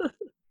time.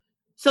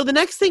 So the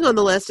next thing on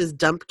the list is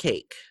dump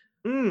cake.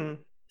 Mm.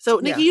 So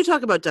Nikki, you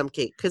talk about dump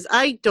cake because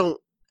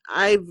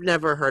I've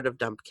never heard of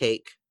dump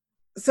cake.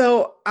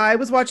 So I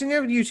was watching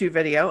a YouTube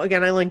video.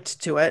 Again, I linked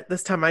to it.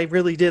 This time I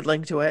really did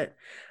link to it.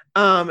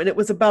 And it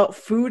was about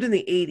food in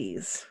the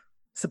 80s,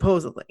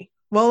 supposedly.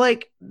 Well,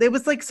 it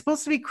was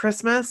supposed to be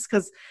Christmas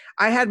because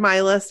I had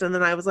my list, and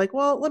then I was like,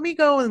 well, let me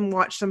go and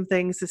watch some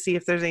things to see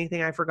if there's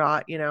anything I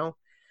forgot,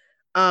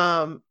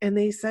 And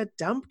they said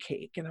dump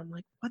cake, and I'm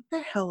like, what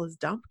the hell is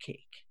dump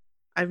cake?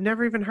 I've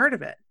never even heard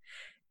of it.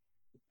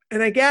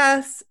 And I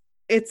guess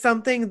it's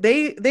something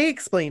they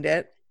explained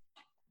it,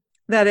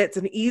 that it's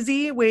an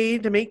easy way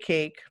to make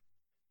cake,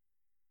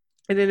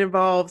 and it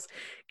involves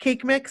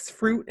cake mix,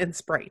 fruit, and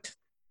Sprite,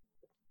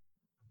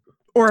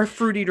 or a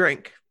fruity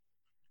drink.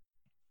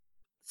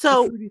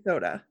 So, fruity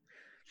soda.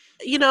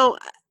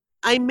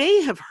 I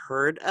may have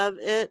heard of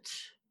it,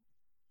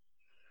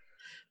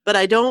 but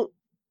I don't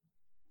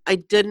I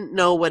didn't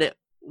know what it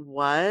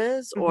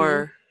was,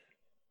 or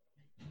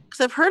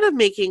because I've heard of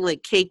making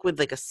like cake with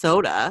like a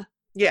soda.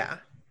 Yeah.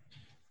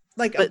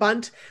 Like a But-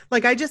 bundt.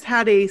 Like I just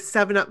had a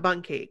 7-Up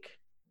bundt cake.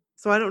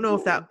 So I don't know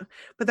if that,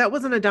 but that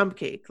wasn't a dump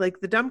cake. Like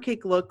the dump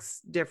cake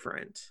looks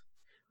different.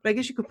 But I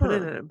guess you could put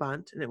it in a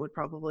bundt and it would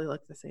probably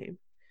look the same.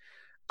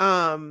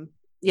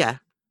 Yeah,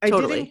 I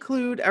totally. did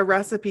include a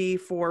recipe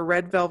for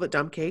red velvet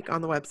dump cake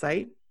on the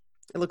website.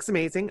 It looks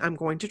amazing. I'm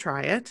going to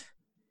try it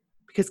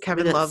because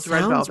Kevin loves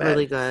red velvet. Sounds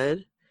really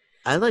good.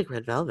 I like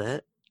red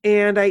velvet.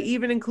 And I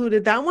even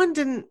included, that one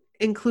didn't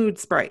include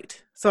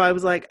Sprite. So I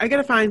was like, I got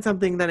to find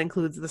something that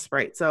includes the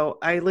Sprite. So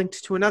I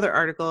linked to another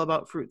article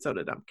about fruit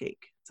soda dump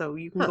cake. So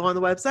you can go on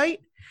the website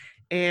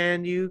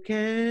and you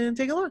can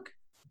take a look.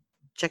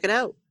 Check it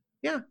out.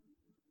 Yeah.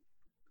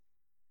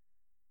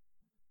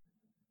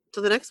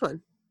 So the next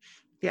one.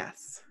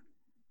 Yes.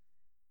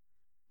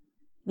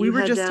 We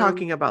were just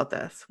talking about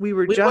this. We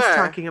were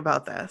talking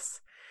about this.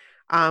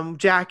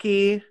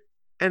 Jackie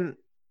and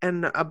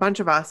a bunch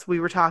of us, we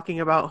were talking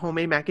about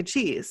homemade mac and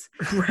cheese.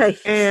 Right.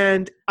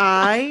 And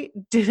I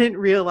didn't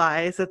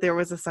realize that there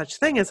was a such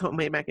thing as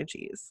homemade mac and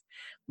cheese.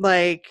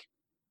 Like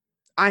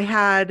I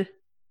had,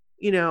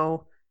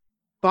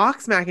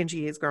 box mac and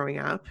cheese growing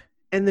up.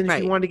 And then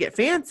if you wanted to get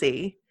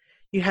fancy,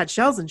 you had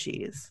shells and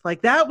cheese.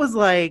 Like that was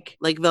like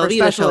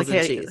Velveeta shells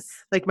and cheese.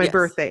 Like my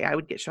birthday, I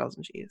would get shells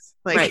and cheese.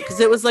 Like, right,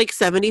 because it was like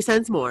 70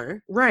 cents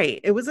more.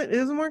 Right. It was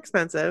more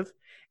expensive.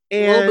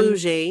 And a little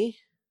bougie.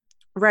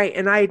 Right.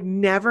 And I had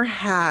never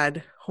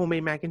had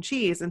homemade mac and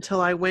cheese until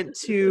I went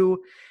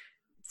to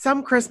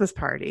some Christmas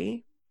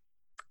party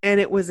and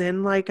it was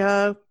in like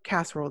a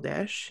casserole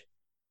dish.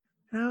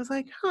 And I was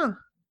like,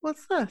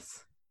 what's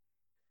this?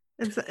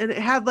 And it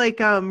had like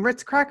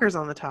Ritz crackers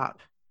on the top.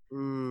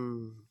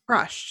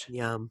 Crushed.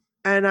 Yum.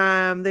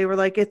 And they were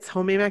like, it's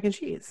homemade mac and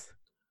cheese.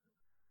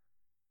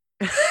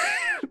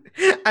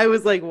 I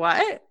was like,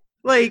 what?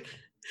 Like,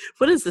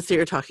 what is this that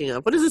you're talking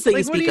of? What is this that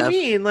you speak of? What do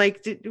you mean?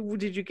 Like,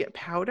 did you get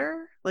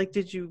powder? Like,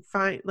 did you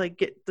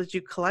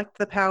collect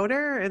the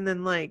powder? And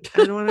then like,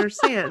 I don't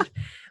understand.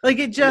 Like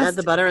it just add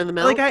the butter in the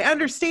milk. Like I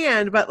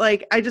understand, but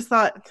like, I just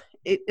thought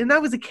it, and I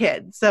was a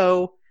kid.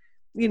 So,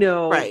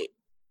 right.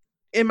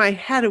 In my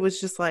head, it was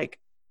just like,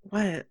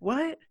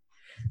 what?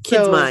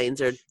 Kids'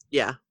 minds are,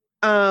 yeah.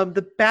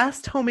 The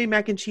best homemade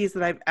mac and cheese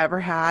that I've ever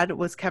had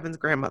was Kevin's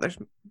grandmother's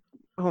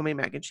homemade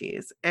mac and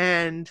cheese.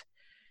 And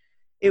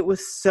it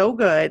was so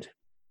good.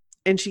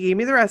 And she gave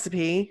me the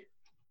recipe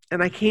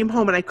and I came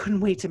home and I couldn't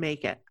wait to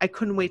make it.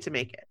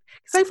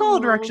 Because I follow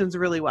directions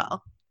really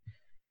well.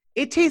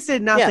 It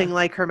tasted nothing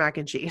like her mac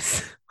and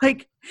cheese.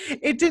 Like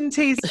it didn't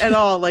taste at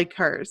all like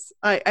hers.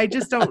 I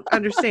just don't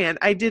understand.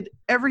 I did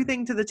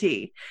everything to the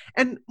T.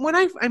 And when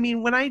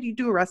I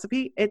do a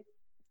recipe, it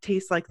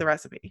tastes like the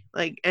recipe.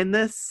 Like, and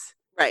this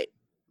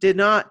did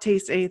not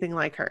taste anything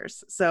like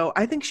hers. So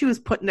I think she was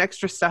putting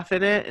extra stuff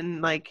in it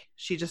and like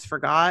she just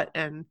forgot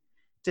and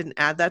didn't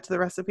add that to the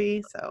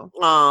recipe. So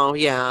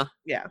yeah.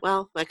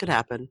 Well, that could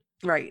happen.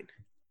 Right.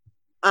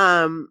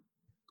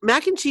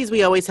 Mac and cheese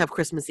we always have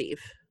Christmas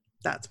Eve.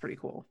 That's pretty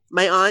cool.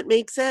 My aunt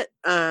makes it.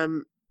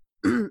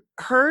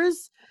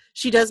 Hers,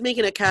 she does make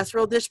it a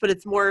casserole dish, but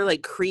it's more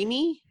like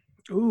creamy.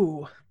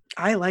 Ooh,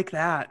 I like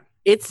that.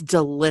 It's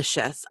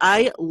delicious.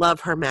 I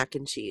love her mac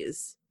and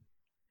cheese.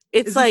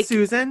 It's Is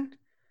Susan?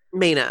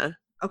 Maina.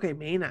 Okay,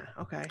 Maina.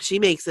 Okay. She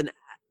makes an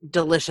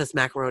delicious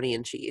macaroni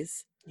and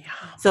cheese. Yeah.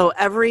 So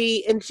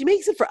and she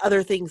makes it for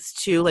other things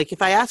too. Like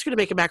if I ask her to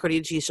make a macaroni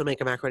and cheese, she'll make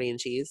a macaroni and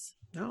cheese.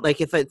 Oh.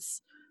 Like if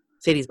it's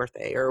Sadie's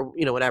birthday or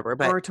whatever.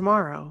 But or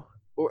tomorrow.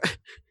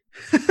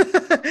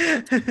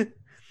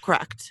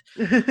 Correct.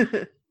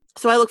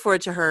 So I look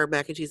forward to her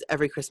mac and cheese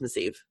every Christmas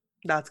Eve.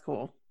 That's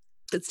cool.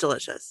 It's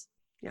delicious.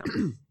 Yeah.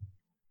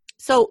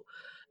 So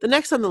the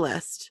next on the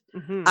list,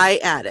 I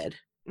added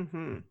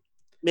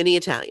mini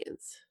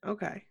Italians.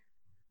 Okay.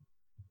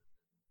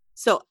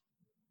 So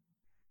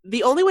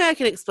the only way I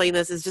can explain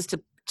this is just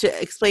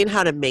to explain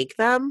how to make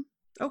them.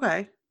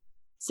 Okay.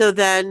 So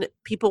then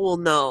people will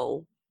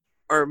know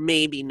or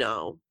maybe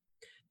know.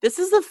 This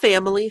is a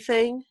family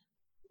thing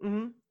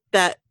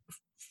that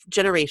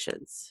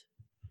generations.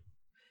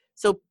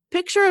 So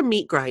picture a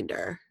meat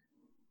grinder.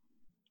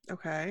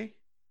 Okay.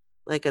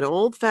 Like an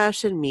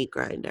old-fashioned meat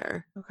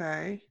grinder.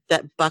 Okay.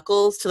 That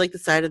buckles to like the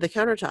side of the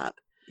countertop.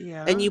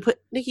 Yeah. And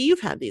Nikki,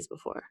 you've had these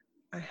before.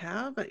 I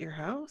have at your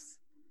house?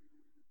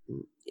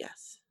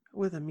 Yes.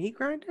 With a meat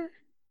grinder?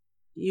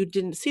 You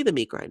didn't see the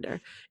meat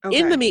grinder. Okay.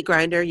 In the meat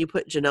grinder, you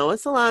put Genoa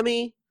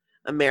salami,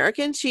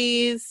 American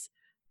cheese,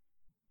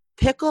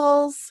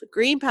 pickles,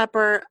 green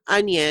pepper,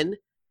 onion,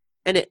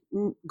 and it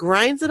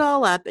grinds it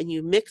all up and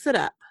you mix it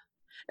up.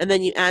 And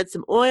then you add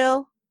some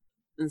oil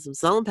and some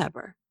salt and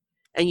pepper.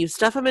 And you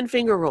stuff them in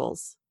finger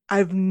rolls.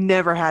 I've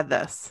never had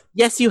this.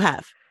 Yes, you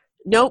have.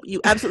 Nope, you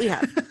absolutely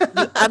have.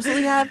 You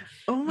absolutely have.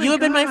 Oh my You have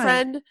been my God.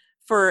 friend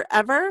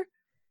forever.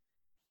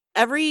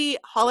 Every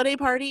holiday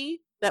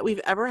party that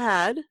we've ever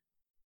had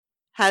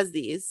has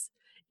these.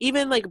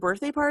 Even like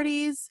birthday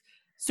parties,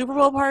 Super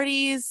Bowl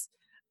parties,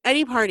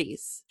 any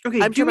parties.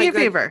 Okay, I'm do sure me my a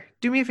favor.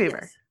 Do me a favor.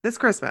 Yes. This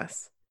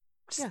Christmas,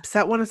 just Yeah.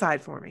 set one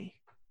aside for me.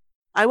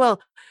 I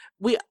will.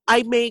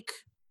 I make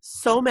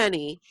so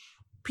many.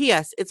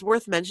 P.S. It's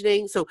worth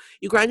mentioning. So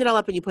you grind it all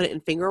up and you put it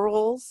in finger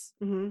rolls.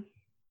 Mm-hmm.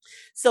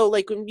 So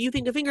like when you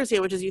think of finger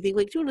sandwiches, you think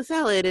like tuna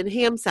salad and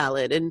ham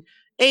salad and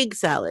egg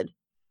salad.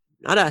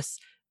 Not us,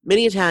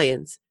 many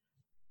Italians.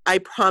 I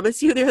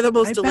promise you, they're the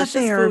most I bet delicious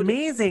they are food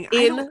amazing.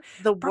 in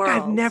the Brooke,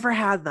 I've world. never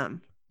had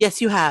them.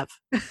 Yes, you have.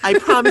 I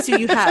promise you,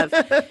 you have,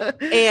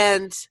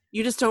 and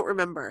you just don't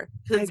remember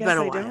because it's been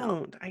a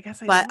while. I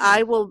guess I But don't.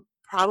 I will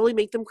probably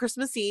make them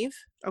Christmas Eve,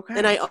 Okay.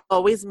 and I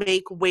always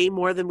make way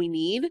more than we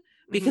need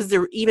because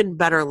they're even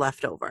better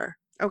leftover.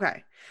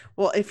 Okay.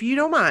 Well, if you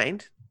don't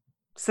mind,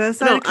 set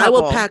aside No, a couple.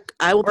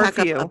 I will pack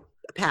few. up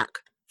a pack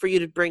for you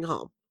to bring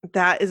home.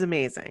 That is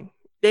amazing.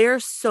 They are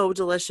so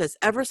delicious.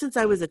 Ever since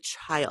I was a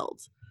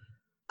child,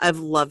 I've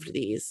loved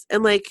these.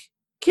 And like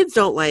kids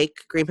don't like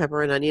green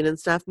pepper and onion and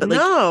stuff, but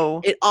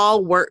like it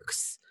all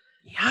works.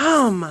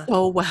 Yum.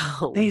 So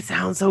well. They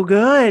sound so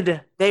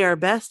good. They are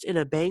best in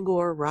a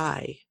Bangor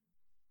rye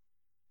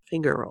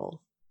finger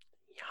roll.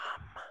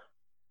 Yum.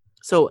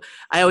 So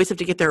I always have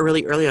to get there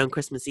really early on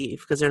Christmas Eve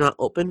because they're not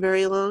open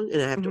very long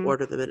and I have to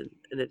order them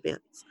in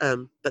advance.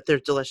 But they're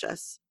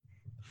delicious.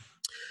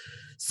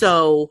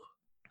 So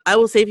I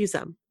will save you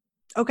some.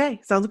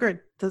 Okay, sounds good.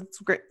 That's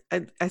great.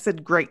 I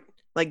said great,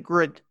 like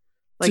good,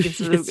 like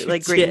instead Yes, of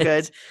like you great and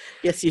did. good.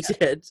 Yes, you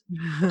did.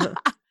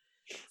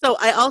 So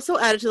I also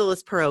added to the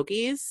list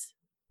pierogies.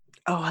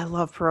 Oh, I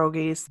love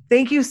pierogies.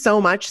 Thank you so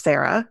much,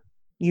 Sarah.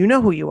 You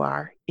know who you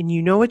are, and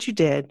you know what you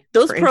did.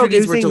 Those for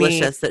pierogies were introducing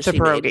delicious me that to she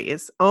made.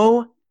 pierogies.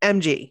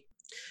 OMG.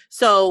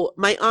 So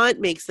my aunt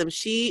makes them.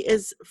 She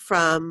is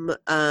from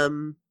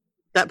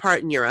that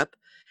part in Europe,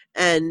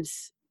 and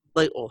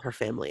like, well, her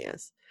family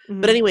is.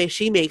 But anyway,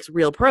 she makes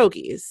real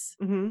pierogies,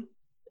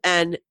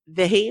 and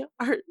they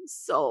are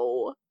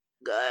so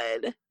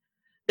good.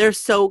 They're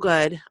so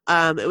good.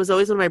 It was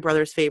always one of my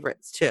brother's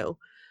favorites too.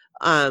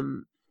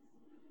 And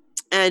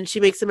she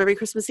makes them every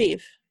Christmas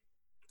Eve.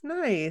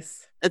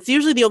 Nice. It's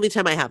usually the only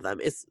time I have them.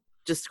 It's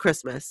just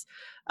Christmas.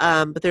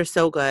 But they're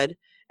so good.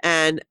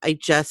 And I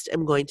just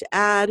am going to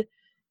add,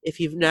 if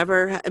you've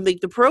never, like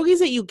the pierogies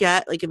that you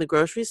get like in the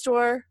grocery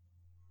store,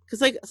 because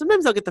like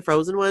sometimes I'll get the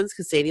frozen ones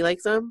because Sadie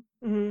likes them.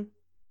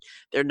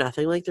 They're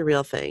nothing like the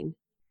real thing.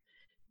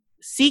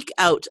 Seek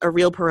out a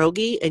real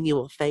pierogi and you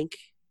will thank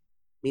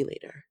me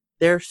later.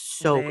 They're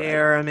so good.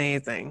 They're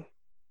amazing.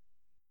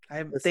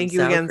 Thank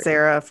you again,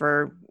 Sarah,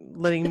 for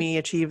letting me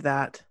achieve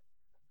that.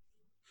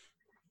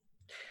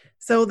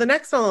 So the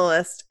next on the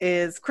list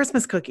is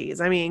Christmas cookies.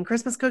 I mean,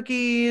 Christmas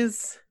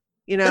cookies,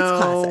 you know.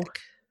 That's classic.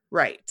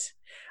 Right.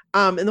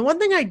 And the one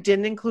thing I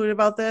didn't include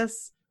about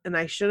this, and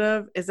I should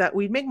have, is that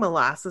we'd make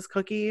molasses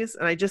cookies.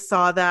 And I just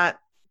saw that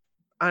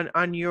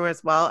on you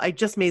as well. I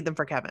just made them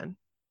for Kevin.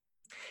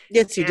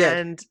 Yes, you did.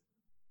 And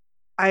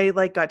I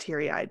like got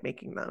teary-eyed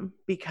making them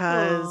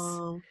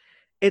because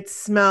it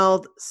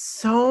smelled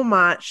so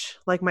much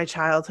like my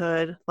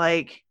childhood,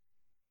 like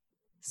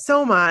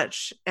so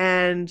much.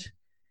 And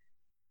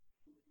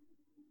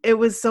it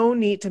was so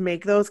neat to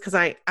make those because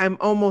I'm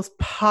almost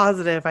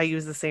positive I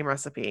used the same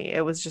recipe.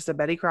 It was just a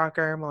Betty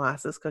Crocker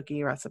molasses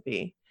cookie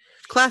recipe.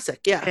 Classic,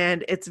 yeah.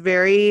 And it's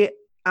very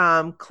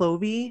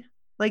clovey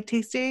like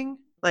tasting,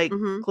 like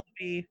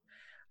clovey.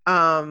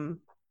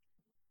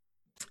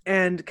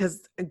 And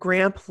because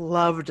Gramp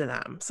loved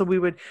them. So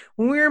when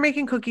we were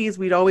making cookies,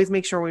 we'd always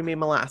make sure we made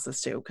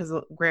molasses too, because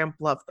Gramp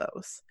loved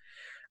those.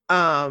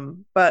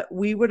 But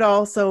we would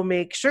also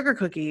make sugar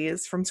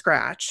cookies from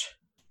scratch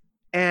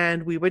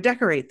and we would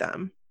decorate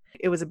them.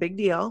 It was a big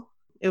deal.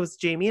 It was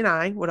Jamie and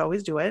I would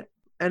always do it.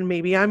 And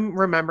maybe I'm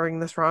remembering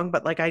this wrong,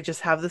 but like I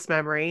just have this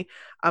memory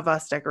of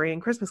us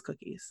decorating Christmas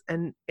cookies.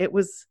 And it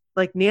was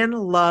like Nan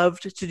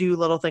loved to do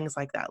little things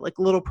like that, like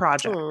little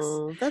projects.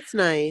 Oh, that's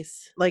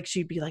nice. Like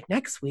she'd be like,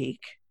 next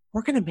week,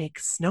 we're going to make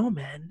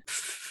snowmen.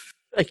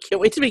 I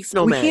can't wait to make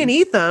snowmen. We can't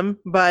eat them,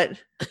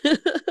 but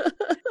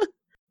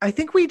I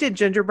think we did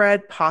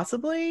gingerbread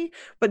possibly.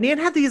 But Nan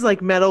had these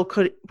like metal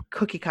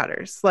cookie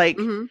cutters. Like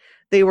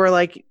they were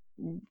like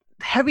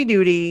heavy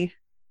duty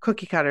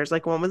cookie cutters.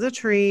 Like one was a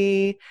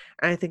tree,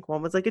 and I think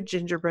one was like a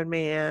gingerbread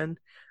man.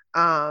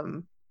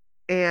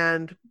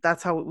 And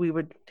that's how we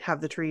would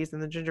have the trees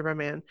and the gingerbread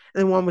man. And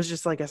then one was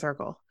just like a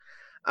circle.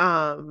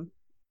 And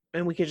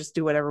we could just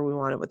do whatever we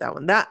wanted with that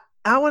one. That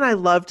one I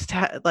loved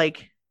to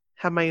like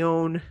have my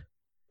own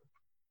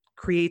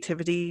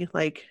creativity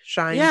like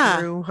shine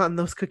through on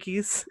those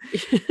cookies.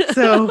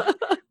 So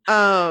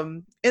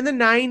in the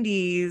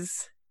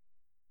 90s,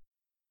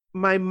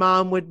 my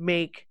mom would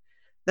make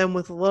them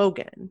with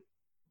Logan,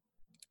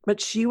 but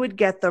she would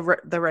get the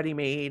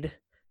ready-made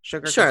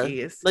sugar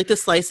cookies, like the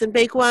slice and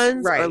bake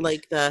ones, right? Or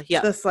like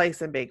the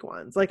slice and bake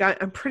ones. Like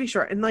I'm pretty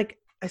sure, and like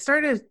I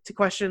started to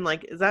question,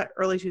 like, is that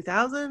early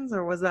 2000s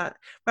or was that?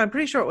 But I'm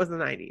pretty sure it was the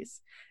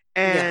 90s,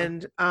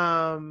 and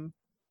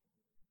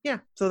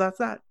so that's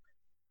that.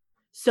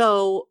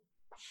 So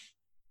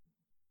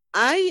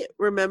I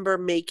remember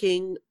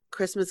making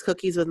Christmas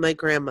cookies with my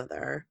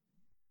grandmother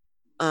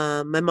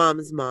my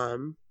mom's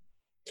mom.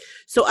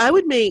 So I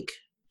would make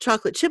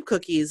chocolate chip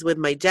cookies with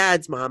my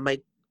dad's mom,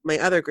 my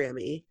other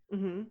Grammy.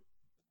 Mm-hmm.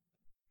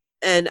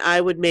 And I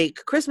would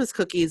make Christmas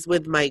cookies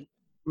with my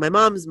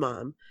mom's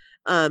mom.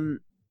 And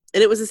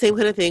it was the same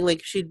kind of thing.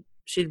 Like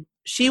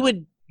she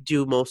would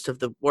do most of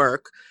the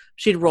work.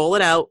 She'd roll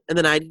it out, and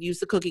then I'd use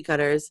the cookie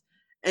cutters.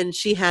 And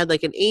she had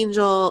like an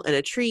angel and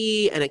a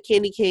tree and a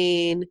candy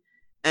cane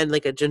and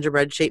like a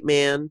gingerbread shaped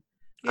man.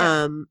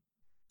 Yeah.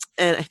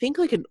 And I think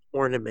like an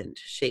ornament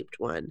shaped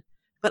one.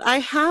 But I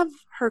have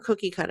her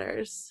cookie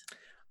cutters.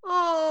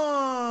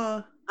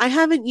 Oh, I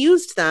haven't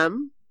used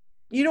them.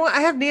 you know what?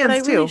 I have But Nan's I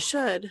too. really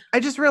should. I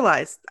just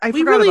realized I We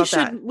forgot really about should.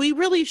 that. We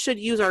really should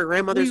use our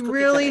grandmother's We cookie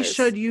really cutters.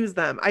 should use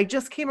them. I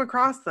just came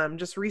across them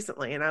just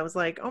recently, and I was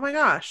like, "Oh my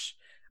gosh,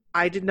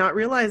 I did not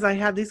realize I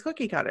had these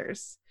cookie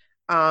cutters."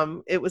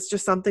 It was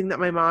just something that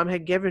my mom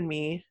had given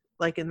me,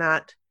 like in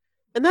that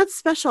And that's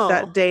special.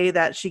 that day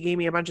that she gave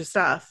me a bunch of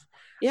stuff.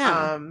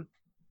 Yeah.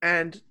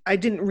 And I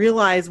didn't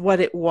realize what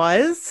it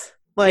was,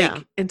 like Yeah.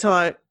 until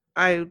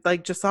I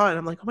like just saw it. And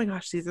I'm like, "Oh my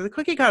gosh, these are the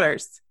cookie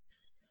cutters."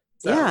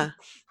 So, Yeah.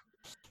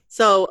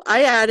 So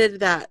I added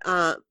that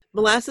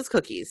molasses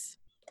cookies.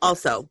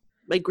 Also,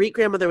 my great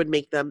grandmother would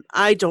make them.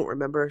 I don't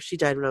remember. She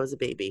died when I was a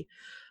baby.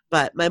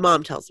 But my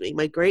mom tells me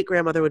my great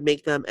grandmother would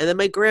make them, and then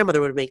my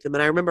grandmother would make them,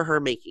 and I remember her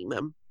making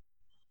them.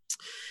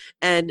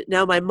 And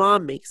now my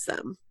mom makes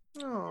them.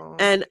 Oh.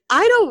 And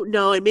I don't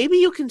know, and maybe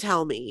you can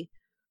tell me,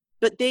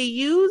 but they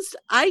used,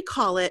 I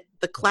call it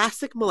the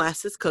classic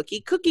molasses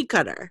cookie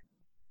cutter.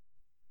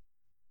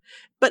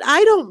 But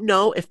I don't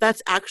know if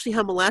that's actually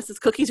how molasses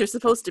cookies are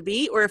supposed to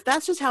be, or if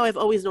that's just how I've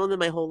always known them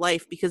my whole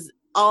life, because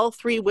all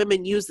three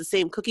women use the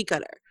same cookie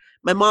cutter.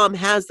 My mom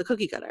has the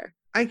cookie cutter.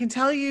 I can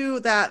tell you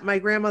that my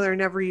grandmother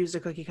never used a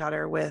cookie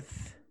cutter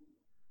with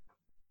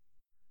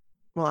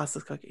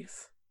molasses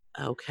cookies.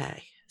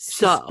 Okay. She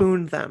So,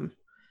 spooned them.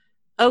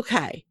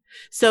 okay.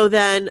 So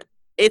then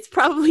it's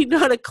probably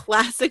not a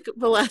classic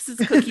molasses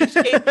cookie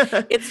shape.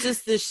 It's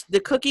just the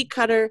cookie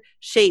cutter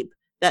shape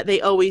that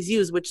they always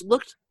use, which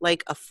looked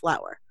like a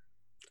flower.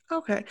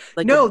 Okay.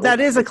 Like No, a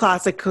that is a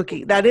classic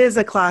cookie. That is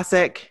a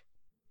classic.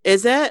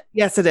 Is it?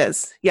 Yes, it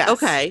is. Yes.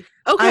 Okay.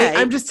 Okay.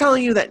 I'm just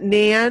telling you that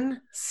Nan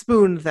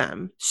spooned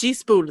them. She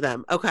spooned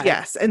them. Okay.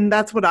 Yes, and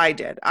that's what I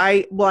did.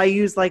 I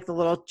used like the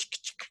little,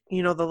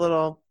 the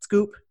little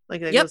scoop,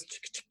 like it Yep. goes.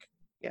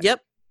 Yeah.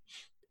 Yep.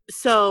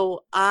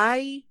 So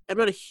I'm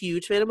not a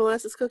huge fan of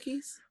molasses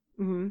cookies,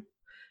 Mm-hmm.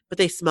 but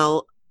they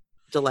smell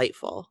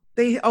delightful.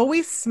 They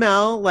always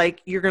smell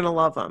like you're gonna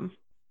love them.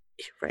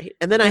 Right.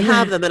 And then I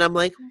have them and I'm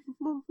like,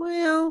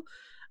 well,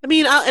 I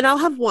mean, I'll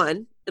have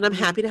one, and I'm Mhm.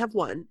 happy to have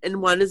one,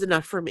 and one is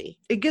enough for me.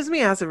 It gives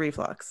me acid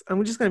reflux.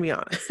 I'm just gonna be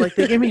honest. Like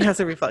they give me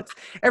acid reflux.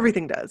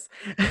 Everything does.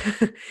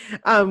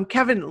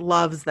 Kevin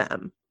loves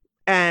them,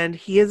 and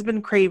he has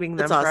been craving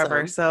them That's forever.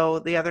 awesome. So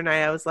the other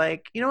night I was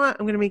like, you know what?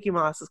 I'm gonna make you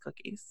molasses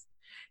cookies.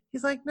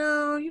 He's like,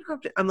 no, you don't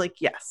have to. I'm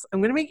like, yes,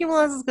 I'm gonna make you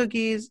molasses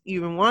cookies.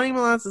 You've been wanting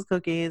molasses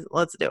cookies.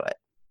 Let's do it.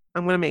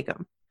 I'm gonna make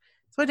them.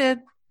 So I did.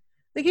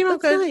 They came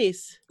out That's good.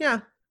 nice.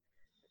 Yeah.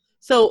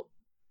 So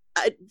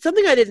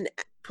something I didn't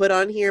put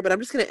on here, but I'm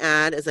just going to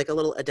add as like a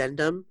little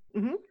addendum.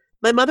 Mhm.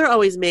 My mother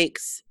always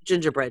makes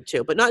gingerbread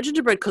too, but not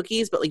gingerbread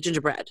cookies, but like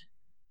gingerbread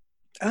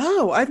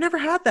Oh, I've never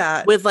had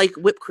that. with like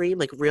whipped cream,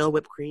 like real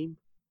whipped cream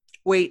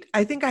Wait,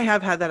 I think I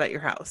have had that at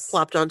your house.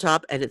 plopped on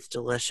top, and it's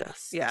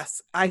delicious.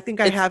 Yes, I think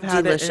I It's have had it,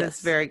 and delicious.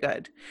 it's very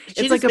good.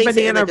 She It's like just a makes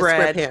it in, banana like, a square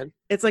bread. pan.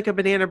 It's like a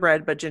banana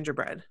bread, but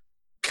gingerbread.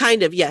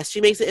 Kind of, yes.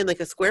 She makes it in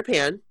like a square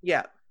pan,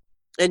 Yeah.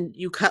 and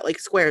you cut like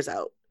squares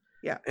out.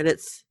 Yeah. And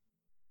it's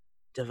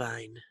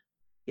divine.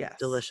 Yes.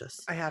 Delicious.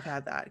 I have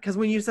had that. Because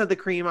when you said the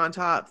cream on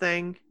top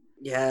thing.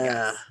 Yeah.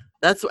 Yes.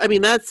 That's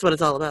what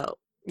it's all about.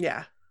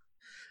 Yeah.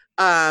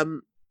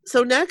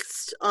 So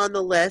next on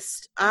the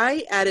list,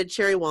 I added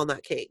cherry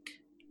walnut cake.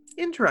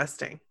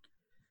 Interesting.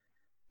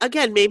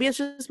 Again, maybe it's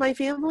just my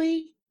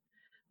family,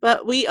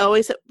 but we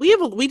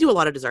do a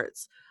lot of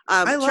desserts.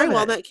 I love Cherry it.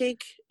 walnut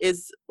cake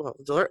is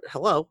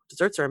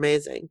desserts are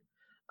amazing.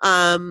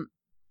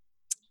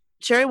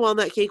 Cherry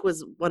walnut cake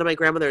was one of my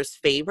grandmother's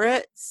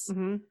favorites,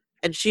 Hmm.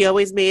 and she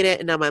always made it,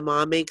 and now my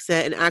mom makes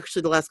it, and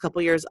actually the last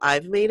couple years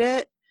I've made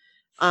it.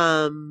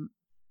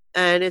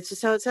 And it's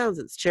just how it sounds.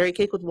 It's cherry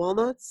cake with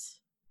walnuts,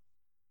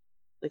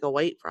 like a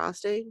white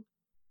frosting.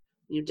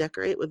 You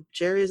decorate with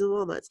cherries and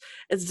walnuts.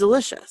 It's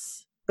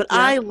delicious. But Yeah.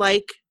 I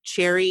like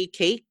cherry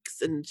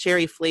cakes and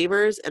cherry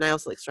flavors, and I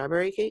also like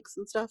strawberry cakes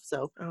and stuff.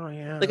 So Oh,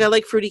 yeah. like I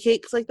like fruity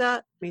cakes like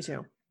that. Me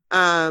too.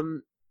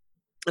 And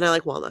I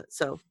like walnuts.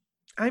 So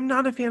I'm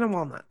not a fan of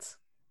walnuts.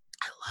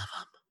 I love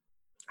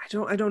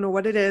them. I don't know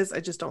what it is. I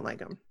just don't like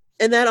them.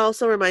 And that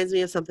also reminds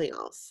me of something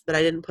else that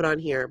I didn't put on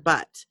here,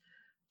 but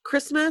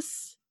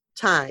Christmas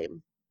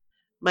time,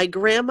 my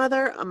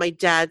grandmother on my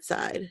dad's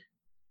side,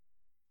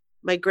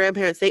 my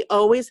grandparents, they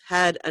always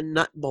had a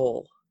nut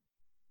bowl.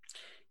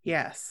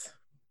 Yes.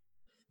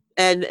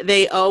 And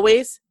they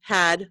always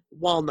had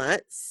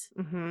walnuts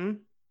Mm-hmm.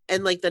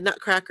 and like the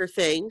nutcracker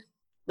thing,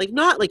 like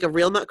not like a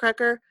real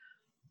nutcracker.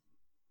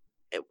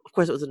 Of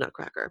course it was a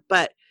nutcracker,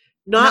 but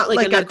Not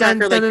like a dun dun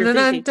nutcracker like dun you're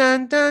dun thinking.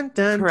 dun dun dun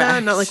dun.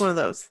 Correct. Not like one of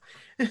those.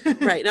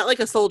 Right, not like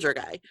a soldier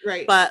guy.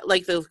 Right. But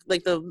like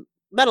the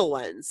metal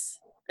ones.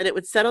 And it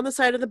would set on the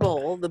side of the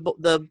bowl, the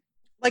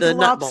Like the a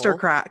nut lobster bowl.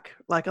 crack.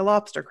 Like a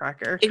lobster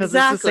cracker. Because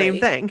it's the same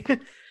thing.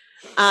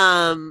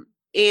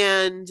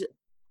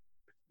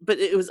 But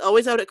it was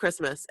always out at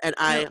Christmas, and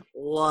I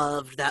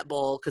loved that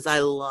bowl because I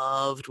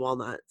loved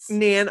walnuts.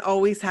 Nan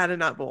always had a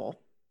nut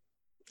bowl.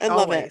 I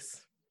love it.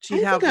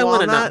 She'd have I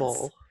want a nut walnuts.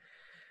 bowl.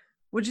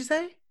 What'd you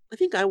say? I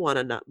think I want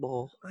a nut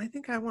bowl. I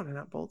think I want a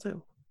nut bowl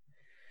too.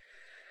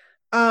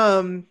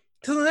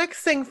 So the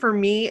next thing for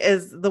me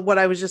is what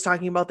I was just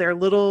talking about there,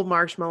 little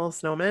marshmallow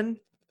snowmen.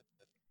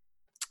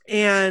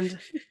 And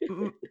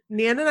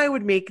Nan and I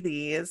would make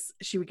these.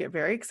 She would get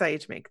very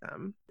excited to make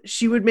them.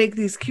 She would make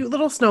these cute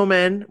little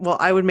snowmen. Well,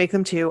 I would make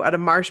them too, out of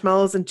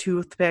marshmallows and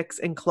toothpicks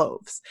and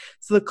cloves.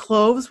 So the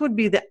cloves would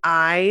be the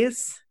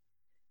eyes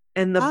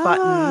and the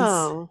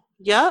buttons.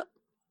 Yep.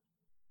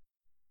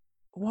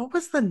 What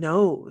was the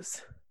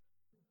nose?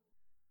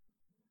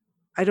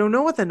 I don't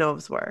know what the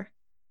noses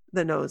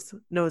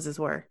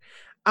were.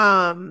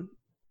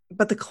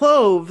 But the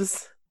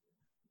cloves,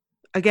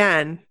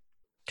 again,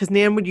 because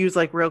Nan would use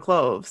like real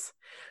cloves.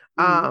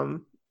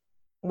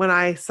 When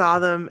I saw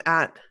them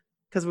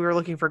because we were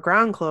looking for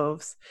ground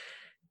cloves,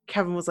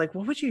 Kevin was like,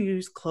 what would you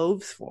use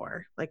cloves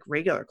for? Like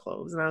regular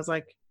cloves. And I was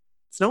like,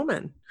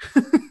 snowmen.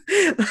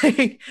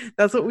 Like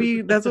that's what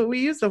we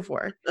used them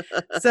for.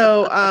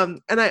 So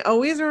and I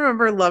always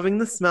remember loving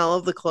the smell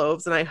of the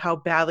cloves and how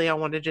badly I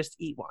wanted to just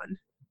eat one.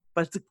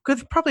 But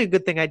it's probably a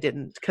good thing I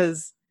didn't,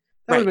 because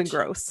that would have been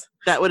gross.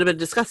 That would have been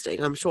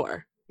disgusting, I'm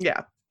sure.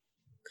 Yeah.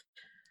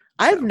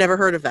 I've never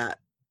heard of that.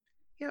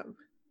 Yeah.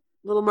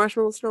 Little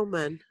marshmallow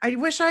snowmen. I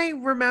wish I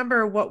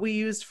remember what we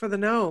used for the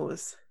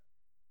nose.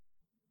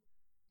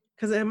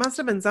 Because it must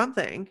have been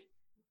something.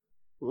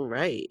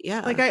 Right,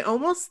 yeah. Like I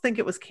almost think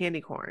it was candy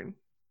corn.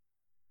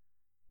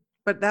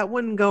 But that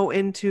wouldn't go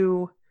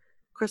into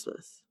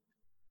Christmas.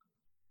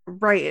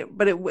 Right,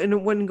 but it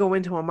wouldn't go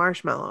into a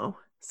marshmallow.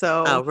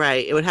 So oh,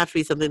 right. It would have to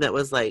be something that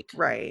was like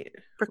Right.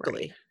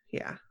 prickly.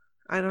 Yeah.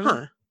 I don't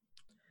know.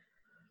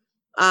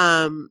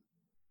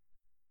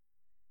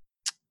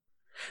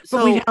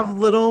 But we'd have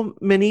little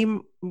mini,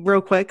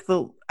 real quick.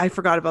 I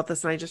forgot about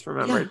this and I just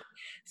remembered. Yeah.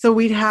 So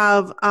we'd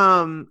have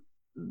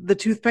the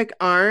toothpick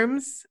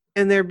arms,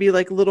 and there'd be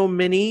like little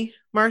mini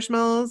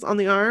marshmallows on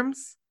the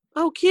arms.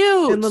 Oh,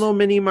 cute! And little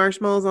mini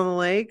marshmallows on the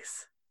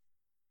legs.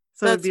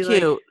 So that's it'd be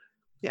cute.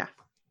 Yeah.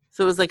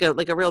 So it was like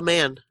a real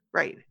man.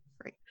 Right.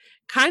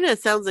 Kind of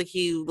sounds like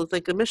he looked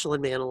like a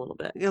Michelin Man a little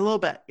bit. A little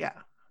bit, yeah.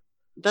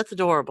 That's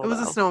adorable. It was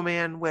a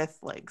snowman with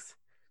legs.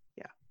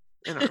 Yeah.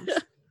 And arms.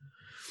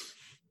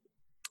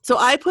 So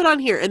I put on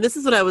here, and this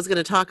is what I was going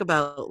to talk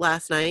about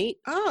last night.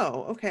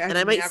 Oh, okay.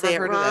 I might say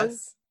it wrong,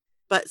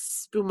 but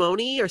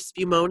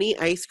spumoni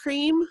ice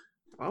cream.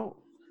 Oh.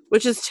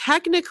 Which is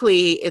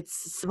technically,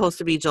 it's supposed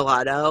to be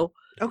gelato.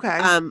 Okay.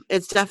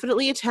 It's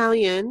definitely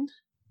Italian.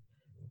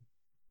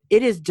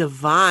 It is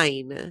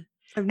divine.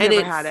 I've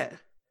never had it.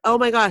 Oh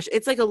my gosh.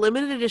 It's like a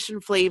limited edition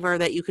flavor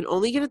that you can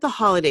only get at the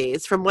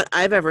holidays from what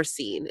I've ever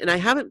seen. And I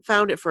haven't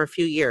found it for a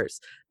few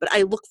years, but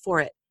I look for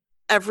it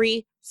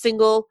every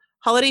single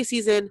holiday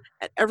season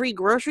at every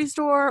grocery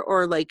store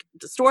or like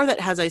the store that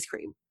has ice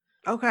cream.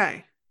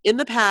 Okay. In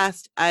the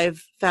past,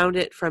 I've found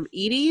it from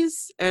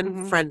Edie's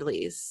and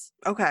Friendly's.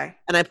 Okay.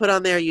 And I put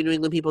on there, you New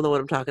England people know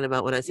what I'm talking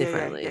about when I say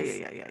Friendly's.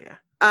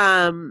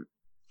 Yeah.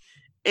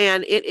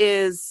 And it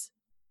is,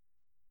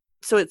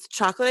 so it's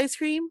chocolate ice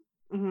cream,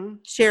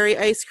 cherry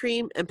ice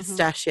cream, and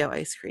pistachio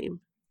ice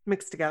cream.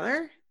 Mixed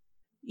together?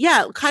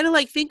 Yeah, kind of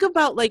like, think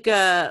about like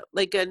a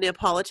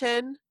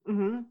Neapolitan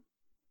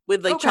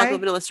with like chocolate,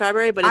 vanilla,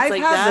 strawberry, but it's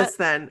like that. I've had this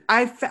then.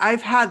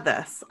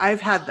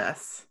 I've had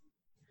this.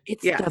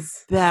 It's the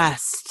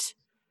best.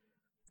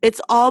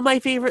 It's all my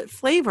favorite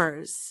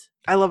flavors.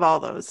 I love all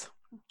those.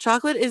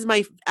 Chocolate is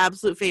my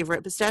absolute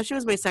favorite. Pistachio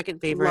is my second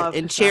favorite.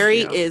 And cherry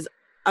is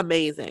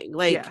amazing.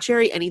 Like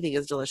cherry, anything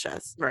is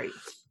delicious. Right.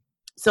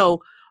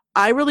 So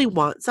I really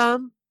want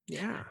some.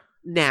 Yeah.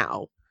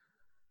 Now.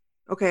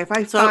 Okay. If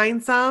I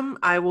find some,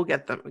 I will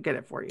get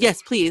it for you.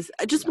 Yes, please.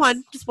 Just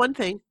one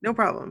thing. No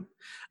problem.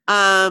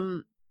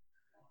 And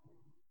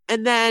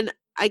then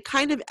I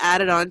kind of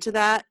added on to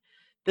that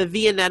the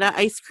Viennetta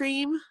ice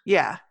cream.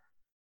 Yeah.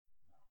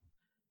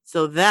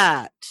 So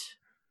that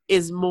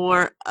is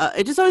more,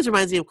 it just always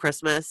reminds me of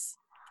Christmas.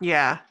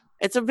 Yeah.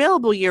 It's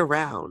available year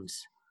round,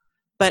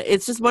 but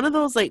it's just one of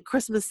those like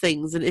Christmas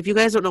things. And if you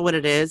guys don't know what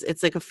it is,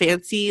 it's like a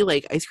fancy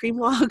like ice cream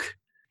log.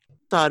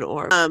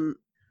 So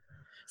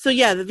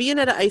yeah, the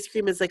Viennetta ice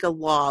cream is like a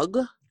log.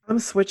 I'm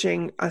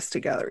switching us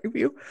together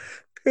review.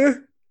 It's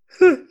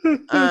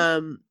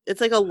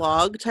like a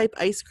log type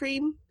ice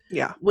cream.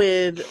 Yeah.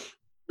 With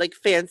like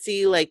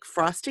fancy like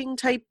frosting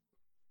type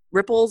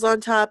ripples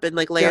on top and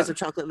like layers of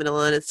chocolate and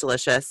vanilla, and it's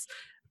delicious.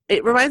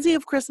 It reminds me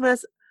of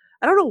Christmas.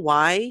 I don't know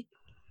why.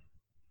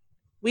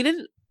 I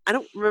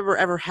don't remember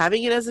ever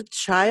having it as a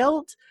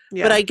child,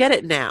 but I get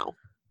it now.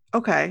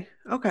 Okay.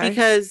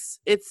 Because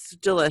it's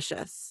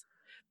delicious.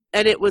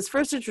 And it was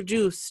first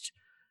introduced,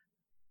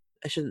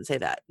 I shouldn't say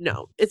that.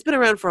 No, it's been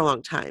around for a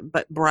long time.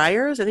 But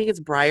Breyers, I think it's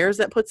Breyers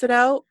that puts it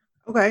out.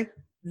 Okay.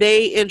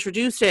 They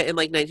introduced it in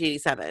like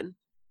 1987.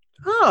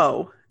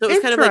 Oh, so it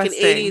was kind of like an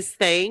interesting. 80s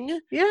thing.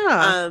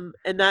 Yeah.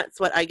 And that's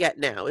what I get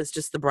now is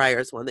just the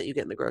Breyers one that you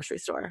get in the grocery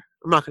store.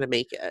 I'm not going to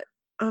make it.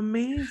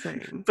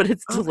 Amazing. But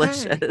it's Okay.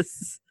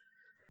 delicious.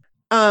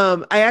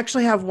 I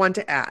actually have one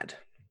to add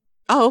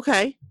Oh,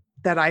 okay.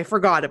 that I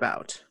forgot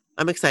about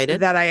I'm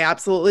excited. that I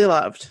absolutely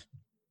loved.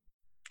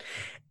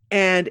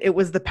 And it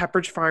was the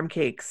Pepperidge Farm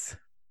cakes.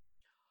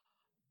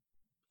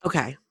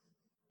 Okay.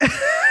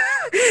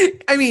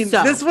 I mean,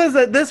 So- this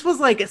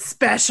was like a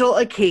special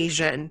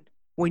occasion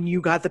when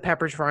you got the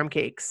Pepperidge Farm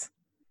cakes.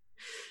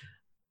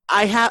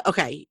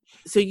 Okay.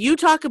 So you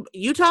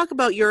talk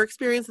about your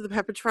experience with the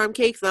Pepperidge Farm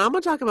cakes, and I'm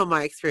going to talk about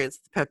my experience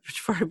with the Pepperidge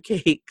Farm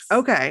cakes.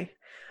 Okay.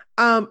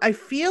 I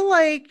feel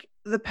like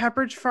the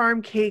Pepperidge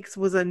Farm cakes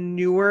was a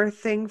newer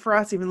thing for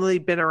us, even though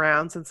they've been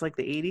around since like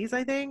the 80s,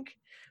 I think.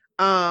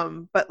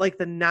 But like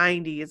the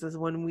 90s is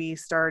when we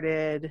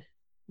started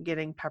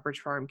getting Pepperidge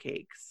Farm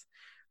cakes.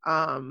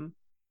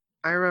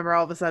 I remember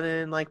all of a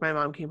sudden, like my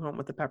mom came home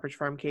with the Pepperidge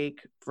Farm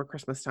cake for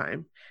Christmas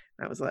time.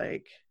 I was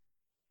like,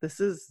 this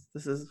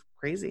is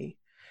crazy.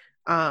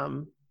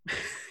 And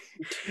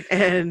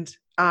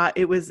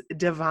it was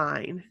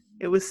divine.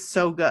 It was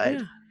so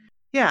good.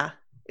 Yeah.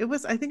 It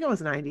was, I think it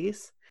was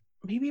 90s.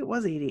 Maybe it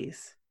was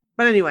 80s.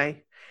 But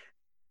anyway,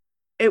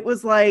 it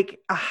was like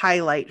a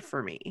highlight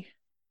for me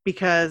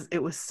because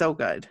it was so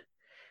good.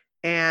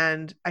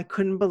 And I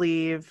couldn't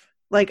believe,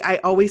 like, I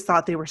always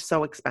thought they were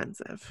so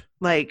expensive.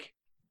 Like,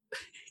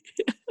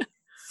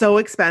 so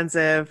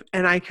expensive.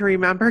 And I can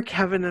remember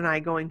Kevin and I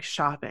going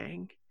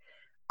shopping,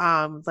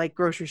 like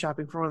grocery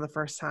shopping for one of the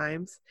first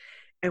times.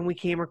 And we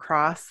came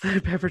across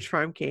the Pepperidge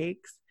Farm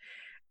cakes.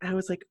 And I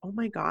was like, oh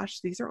my gosh,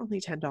 these are only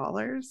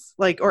 $10,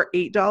 like, or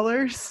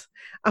 $8.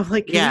 I'm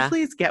like, can you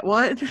please get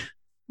one?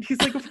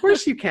 He's like, of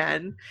course you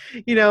can,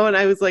 you know? And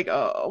I was like,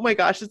 oh my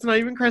gosh, it's not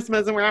even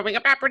Christmas and we're having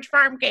a Pepperidge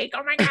Farm cake.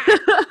 Oh my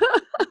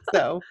God.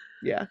 So,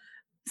 yeah.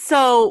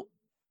 So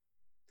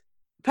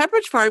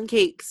Pepperidge Farm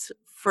cakes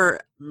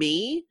for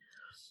me,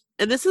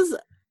 and this is,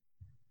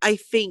 I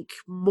think,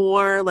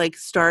 more like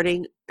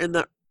starting in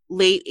the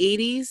late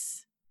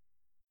 80s,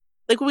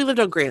 like when we lived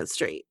on Grant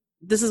Street.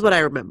 This is what I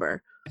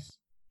remember.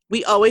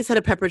 We always had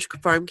a Pepperidge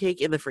Farm cake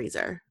in the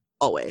freezer.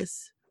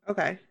 Always.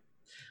 Okay.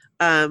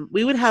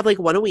 We would have like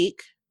one a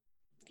week.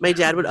 My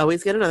dad would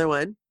always get another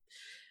one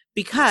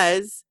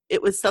because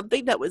it was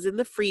something that was in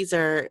the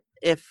freezer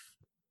and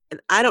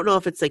I don't know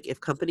if it's like if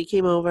company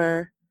came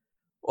over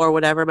or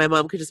whatever, my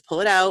mom could just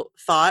pull it out,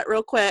 thaw it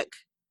real quick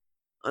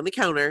on the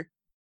counter.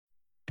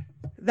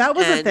 That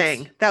was a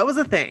thing. That was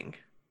a thing.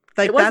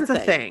 Like, that's a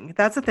thing.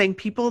 That's a thing.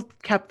 People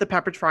kept the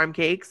Pepperidge Farm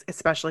cakes,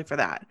 especially for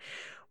that.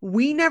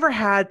 We never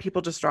had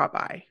people just drop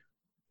by.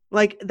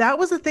 Like, that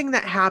was a thing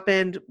that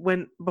happened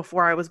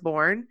before I was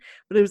born.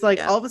 But it was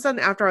like, all of a sudden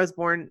after I was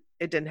born,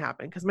 it didn't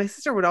happen. Because my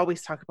sister would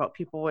always talk about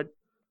people would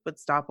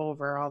stop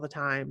over all the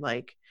time.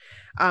 Like,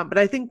 but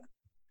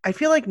I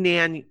feel like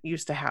Nan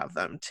used to have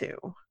them too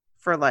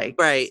for like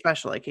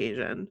special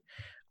occasion.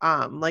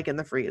 Like in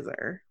the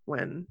freezer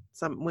when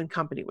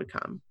company would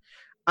come.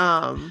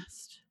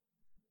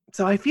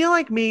 So I feel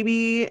like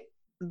maybe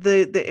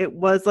it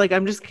was like,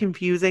 I'm just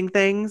confusing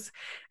things,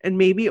 and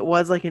maybe it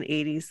was like an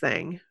 80s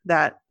thing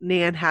that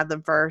Nan had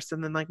them first,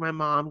 and then like my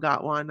mom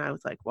got one. I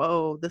was like,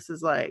 whoa, this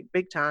is like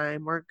big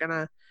time. We're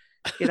gonna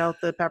get out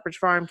the Pepperidge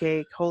Farm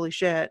cake. Holy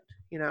shit,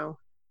 you know.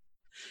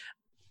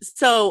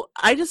 So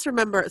I just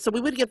remember, so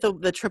we would get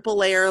the triple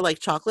layer like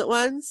chocolate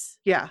ones.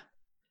 Yeah.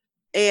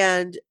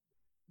 And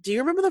do you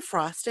remember the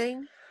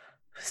frosting?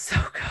 So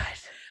good.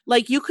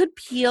 Like, you could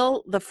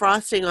peel the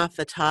frosting off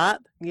the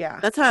top. Yeah.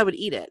 That's how I would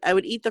eat it. I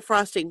would eat the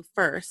frosting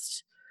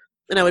first,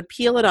 and I would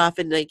peel it off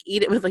and like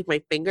eat it with like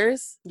my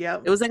fingers. Yeah.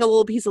 It was like a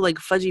little piece of like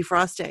fudgy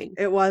frosting.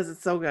 It was.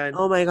 It's so good.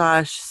 Oh my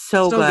gosh,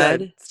 so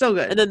good. Still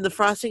good. And then the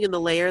frosting in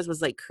the layers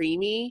was like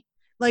creamy.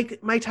 Like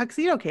my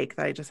tuxedo cake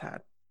that I just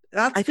had.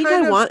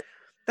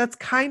 That's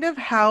kind of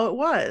how it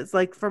was.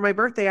 Like for my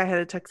birthday, I had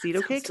a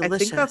tuxedo cake. Delicious. I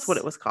think that's what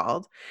it was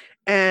called.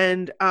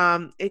 And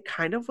it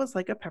kind of was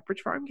like a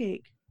Pepperidge Farm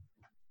cake.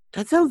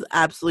 That sounds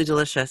absolutely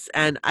delicious.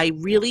 And I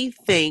really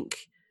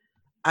think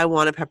I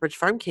want a Pepperidge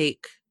Farm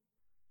cake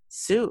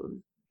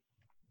soon.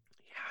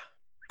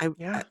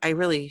 I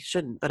really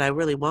shouldn't, but I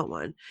really want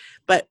one.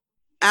 But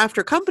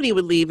after company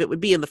would leave, it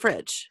would be in the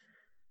fridge.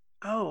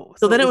 Oh,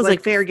 so then it was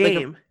like fair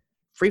game. Like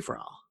free for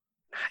all.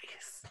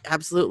 Nice.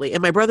 Absolutely.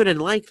 And my brother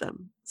didn't like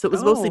them. So it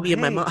was mostly me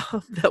and my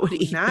mom that would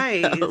eat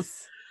them.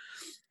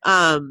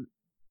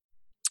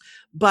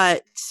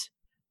 But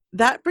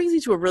that brings me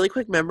to a really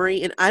quick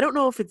memory. And I don't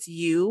know if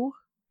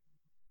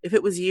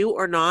it was you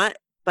or not,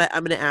 but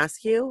I'm going to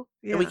ask you.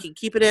 And we can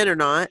keep it in or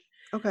not.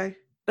 Okay.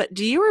 But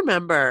do you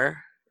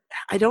remember,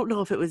 I don't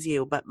know if it was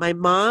you, but my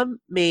mom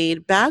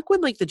made, back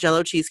when like the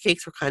Jell-O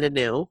cheesecakes were kind of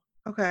new.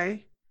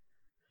 Okay.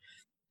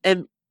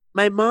 And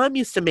my mom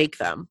used to make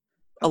them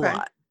a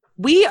lot.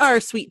 We are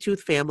a sweet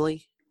tooth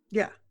family.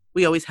 Yeah.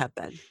 We always have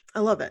been. I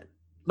love it.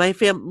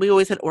 We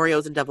always had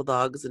Oreos and devil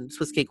dogs and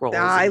Swiss cake rolls.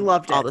 I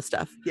loved all it. the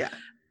stuff. Yeah.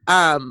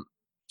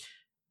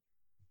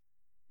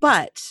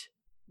 But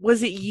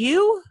was it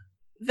you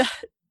that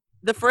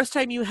the first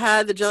time you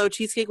had the Jell-O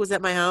cheesecake was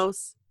at my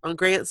house on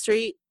Grant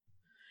Street?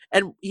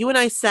 And you and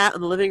I sat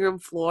on the living room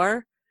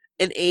floor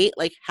and ate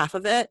like half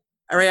of it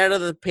right out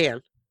of the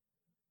pan.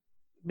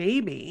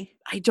 Maybe.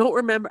 I don't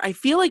remember. I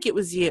feel like it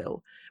was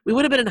you. We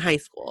would have been in high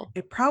school.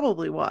 It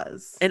probably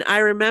was. And I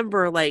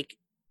remember like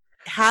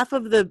half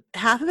of it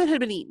had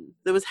been eaten.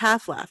 There was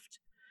half left.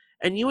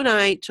 And you and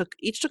I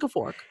each took a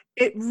fork.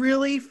 It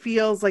really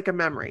feels like a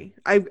memory.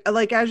 I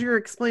like, as you're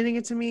explaining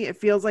it to me, it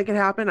feels like it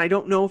happened. I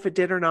don't know if it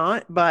did or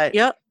not, but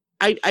yep.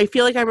 I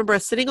feel like I remember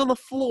us sitting on the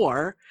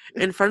floor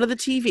in front of the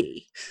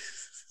TV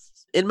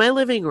in my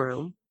living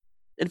room,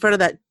 in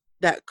front of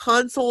that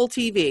console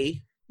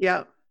TV.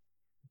 Yep.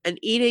 And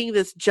eating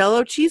this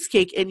Jell-O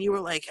cheesecake, and you were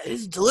like,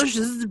 "It's delicious.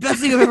 This is the best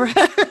thing I've ever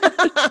had."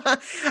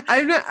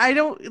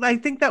 I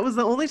think that was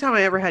the only time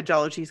I ever had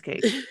Jell-O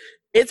cheesecake.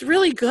 It's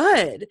really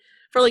good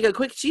for like a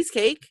quick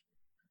cheesecake.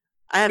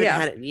 I haven't Yeah.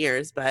 had it in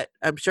years, but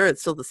I'm sure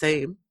it's still the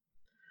same.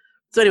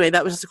 So anyway,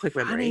 that was just a quick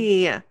memory.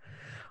 Funny.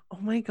 Oh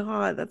my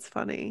God, that's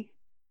funny.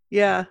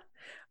 Yeah.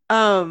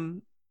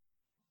 Every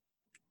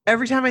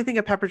time I think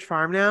of Pepperidge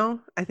Farm now,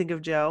 I think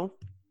of Joe.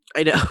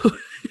 I know.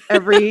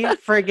 Every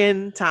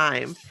friggin'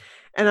 time.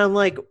 And I'm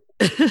like,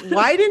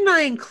 why didn't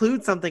I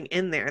include something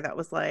in there that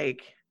was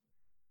like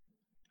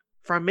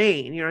from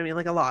Maine? You know what I mean?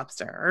 Like a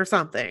lobster or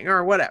something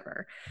or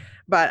whatever.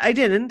 But I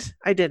didn't.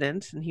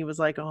 And he was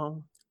like,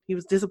 oh, he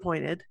was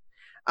disappointed.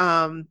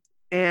 And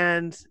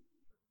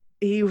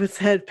he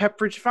said,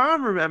 Pepperidge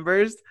Farm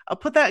remembers. I'll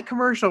put that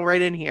commercial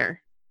right in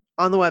here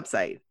on the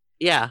website.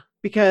 Yeah.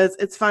 Because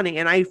it's funny.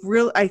 And I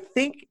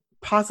think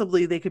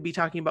possibly they could be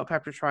talking about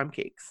Pepperidge Farm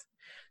cakes.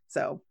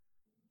 So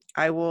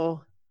I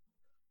will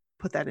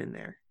put that in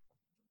there.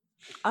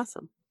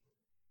 Awesome.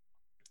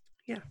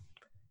 Yeah.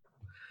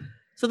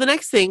 So the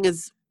next thing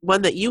is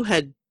one that you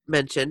had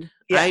mentioned.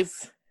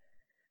 Yes.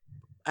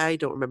 I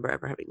don't remember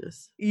ever having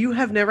this. You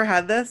have never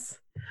had this?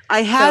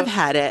 I have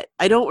had it.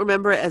 I don't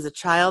remember it as a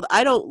child.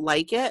 I don't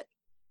like it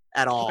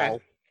at all. Okay.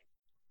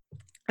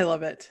 I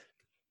love it.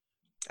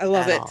 I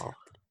love At it. all.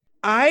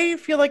 I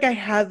feel like I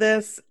had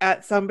this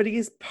at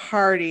somebody's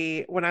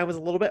party when I was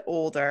a little bit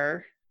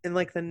older in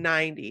like the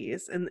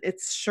 90s, and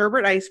it's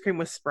sherbet ice cream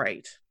with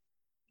Sprite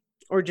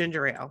or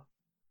ginger ale.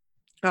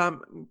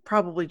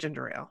 Probably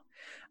ginger ale.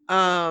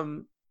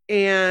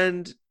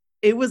 And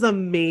it was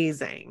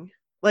amazing.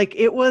 Like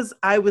I was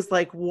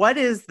like, what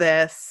is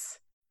this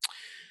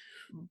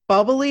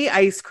bubbly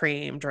ice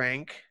cream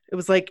drink? It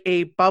was like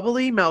a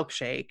bubbly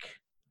milkshake.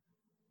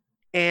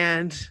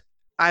 And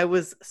I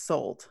was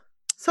sold.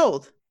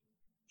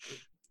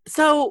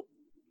 So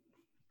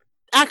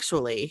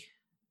actually,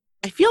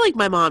 I feel like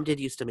my mom did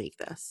used to make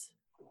this.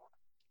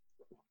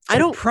 I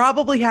don't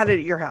probably had it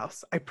at your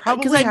house. I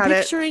probably because had I'm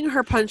picturing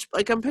her punch.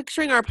 Like I'm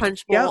picturing our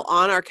punch bowl Yep.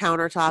 on our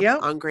countertop Yep.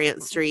 on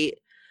Grant Street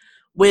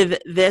with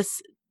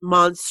this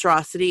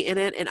monstrosity in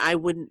it, and I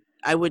wouldn't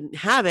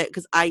have it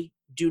because I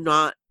do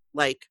not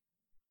like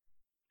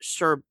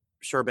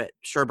sherbet.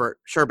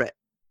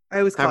 I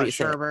always call However it you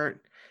say it. sherbet.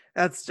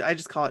 I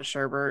just call it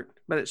sherbet,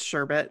 but it's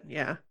sherbet.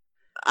 Yeah.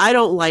 I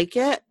don't like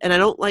it, and I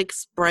don't like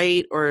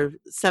Sprite or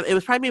it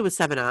was probably made with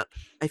 7-Up.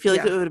 I feel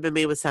like Yeah. it would have been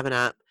made with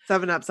 7-Up.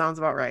 7-Up sounds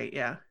about right.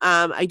 Yeah.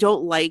 I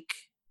don't like.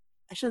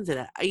 I shouldn't say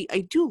that.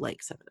 I do like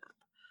 7-Up,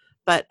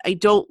 but I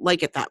don't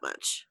like it that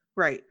much.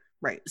 Right.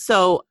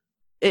 So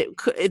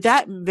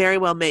that very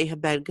well may have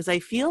been because I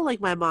feel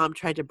like my mom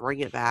tried to bring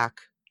it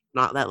back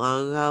not that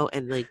long ago,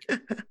 and like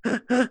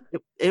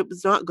it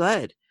was not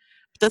good.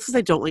 But that's because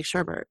I don't like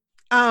sherbet.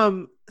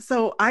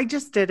 So I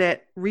just did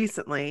it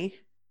recently.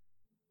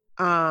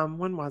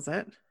 When was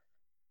it?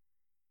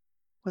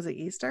 Was it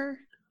Easter?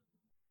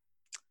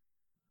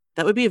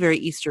 That would be a very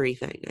Eastery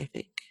thing, I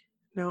think,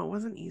 No, it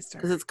wasn't Easter.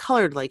 because it's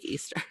colored like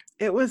Easter.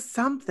 It was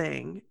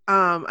something.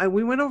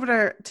 We went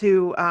over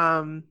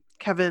to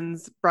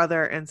Kevin's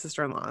brother and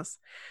sister-in-law's.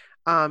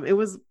 It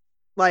was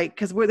like,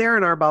 because they're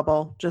in our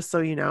bubble, just so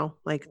you know,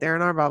 like they're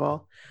in our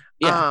bubble.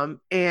 Yeah.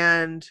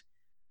 And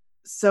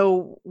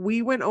so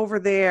we went over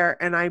there,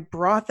 and I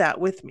brought that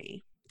with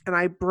me, and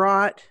I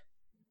brought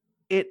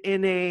it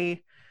in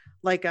a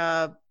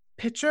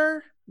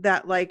pitcher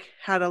that like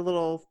had a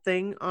little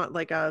thing on,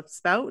 like a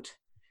spout.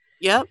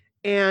 Yep.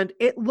 And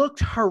it looked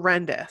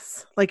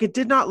horrendous. Like it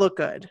did not look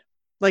good.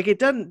 Like it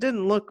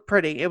didn't look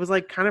pretty. It was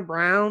like kind of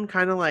brown,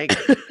 kind of like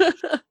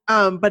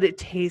but it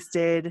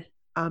tasted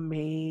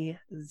amazing.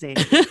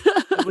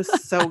 It was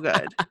so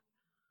good.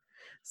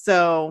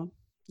 So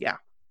yeah.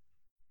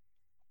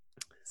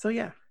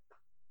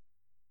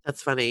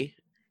 That's funny.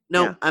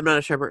 No, Yeah. I'm not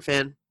a sherbet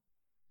fan.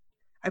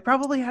 I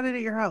probably had it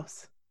at your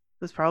house.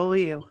 It was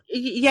probably you.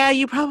 Yeah,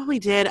 you probably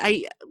did.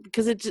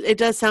 Because it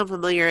does sound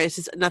familiar. It's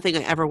just nothing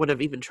I ever would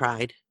have even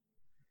tried.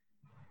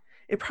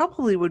 It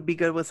probably would be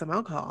good with some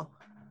alcohol.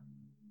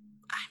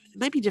 I haven't It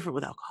might be different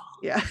with alcohol.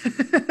 Yeah.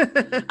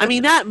 I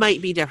mean, that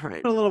might be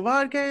different. Put a little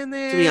vodka in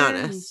there. To be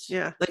honest.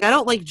 Yeah. Like, I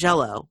don't like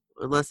Jell-O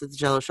unless it's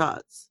Jell-O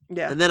shots.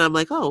 Yeah. And then I'm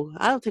like, oh,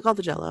 I'll take all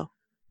the Jell-O.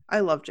 I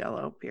love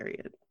Jell-O,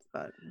 period.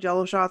 But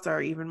Jell-O shots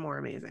are even more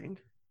amazing.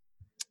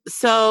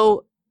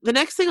 So the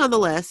next thing on the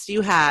list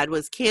you had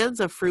was cans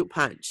of fruit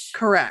punch.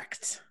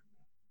 Correct.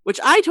 Which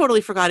I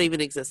totally forgot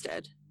even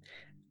existed.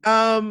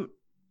 I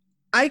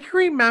can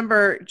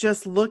remember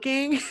just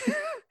looking.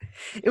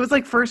 It was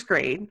like first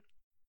grade.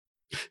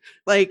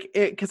 Like,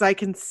 because I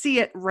can see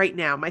it right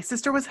now. My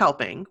sister was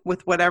helping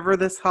with whatever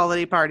this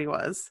holiday party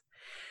was.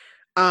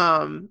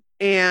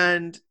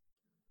 And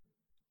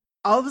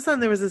all of a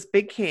sudden there was this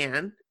big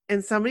can,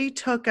 and somebody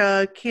took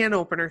a can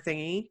opener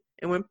thingy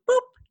and went boop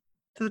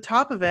to the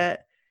top of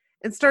it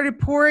and started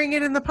pouring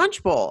it in the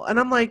punch bowl. And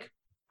I'm like,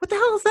 what the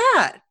hell is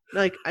that?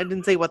 Like, I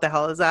didn't say what the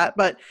hell is that,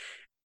 but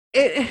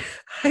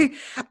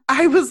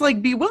I was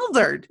like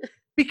bewildered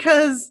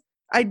because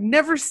I'd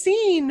never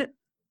seen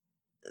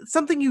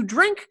something you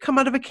drink come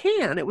out of a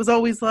can. It was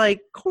always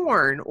like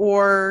corn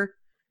or,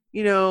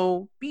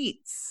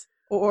 beets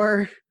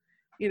or,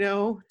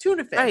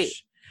 tuna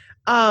fish.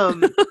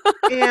 Right.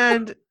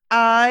 And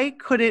I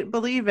couldn't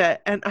believe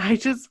it. And I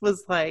just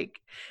was like,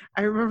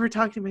 I remember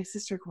talking to my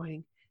sister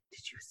going,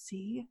 did you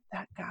see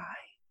that guy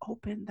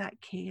open that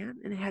can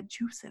and it had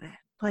juice in it?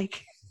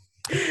 Like,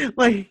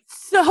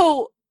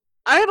 so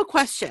I have a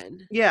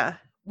question. Yeah.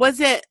 Was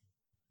it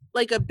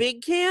like a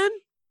big can?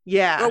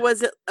 Yeah. Or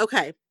was it,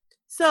 okay.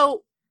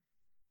 So.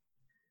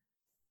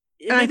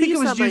 And I think it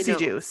was juicy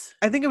juice.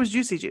 I think it was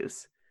juicy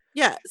juice.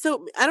 Yeah.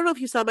 So I don't know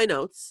if you saw my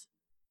notes.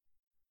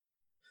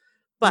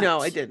 But no,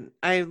 I didn't.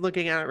 I'm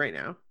looking at it right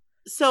now.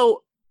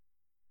 So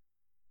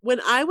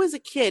when I was a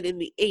kid in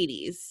the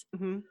 80s,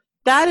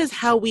 that is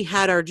how we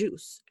had our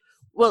juice.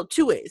 Well,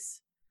 two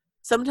ways.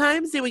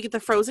 Sometimes they would get the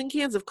frozen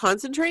cans of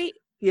concentrate.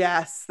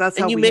 Yes, that's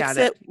how we had it. And you mix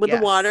it with the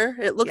water.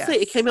 It looks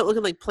like it came out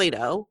looking like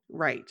Play-Doh.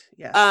 Right.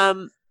 Yes.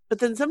 But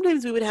then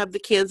sometimes we would have the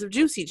cans of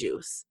juicy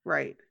juice.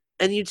 Right.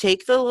 And you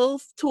take the little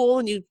tool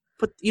and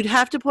you'd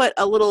have to put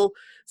a little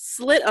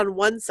slit on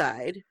one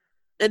side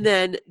and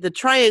then the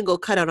triangle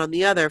cut out on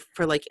the other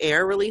for like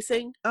air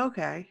releasing.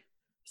 Okay.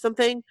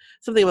 Something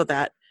about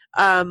that.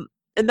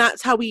 And that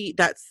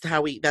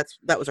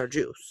was our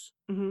juice.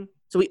 Mm-hmm.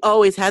 So we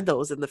always had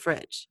those in the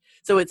fridge.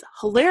 So it's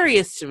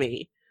hilarious to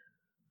me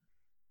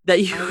that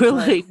you were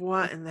like,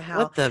 what in the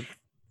hell? What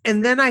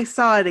and then I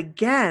saw it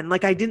again.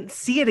 Like, I didn't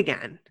see it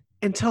again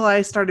until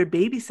I started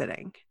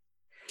babysitting.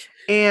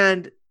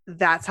 And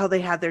that's how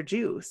they had their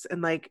juice.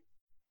 And like,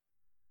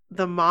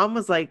 the mom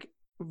was like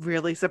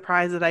really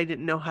surprised that I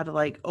didn't know how to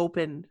like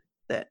open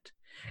it.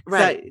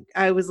 Right.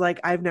 I was like,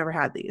 I've never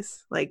had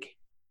these. Like,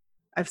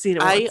 I've seen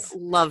it once. I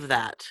love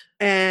that.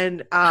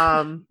 And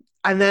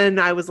then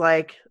I was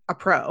like a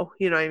pro,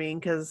 you know what I mean?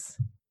 Because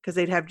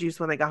they'd have juice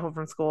when they got home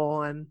from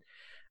school, and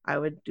I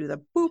would do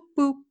the boop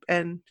boop,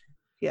 and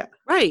yeah.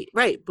 Right,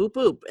 boop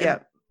boop. And yeah.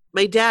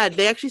 My dad,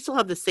 they actually still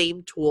have the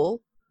same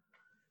tool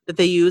that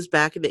they used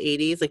back in the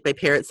 80s. Like my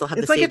parents still have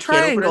the same. It's like a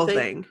triangle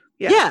thing.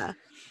 Yeah.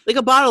 Like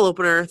a bottle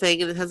opener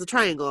thing, and it has a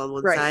triangle on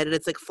one right. side, and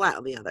it's like flat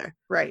on the other.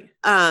 Right.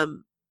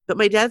 But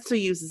my dad still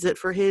uses it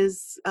for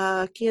his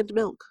canned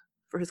milk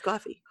for his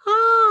coffee.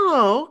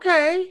 Oh,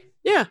 okay.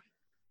 Yeah.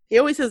 He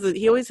always has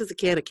a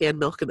can of canned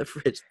milk in the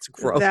fridge. It's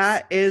gross.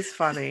 That is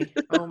funny.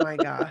 Oh my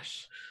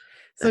gosh.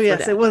 So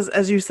yes, it was,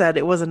 as you said,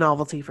 it was a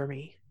novelty for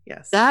me.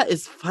 Yes. That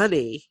is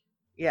funny.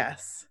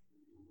 Yes.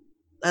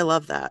 I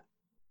love that.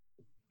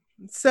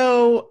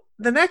 So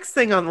the next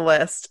thing on the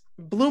list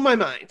blew my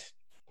mind.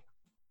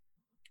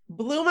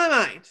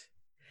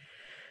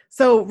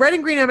 So red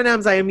and green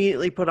M&Ms I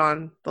immediately put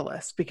on the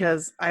list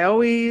because I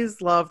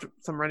always loved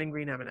some red and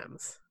green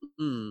M&Ms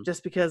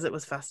just because it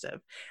was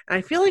festive. And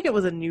I feel like it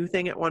was a new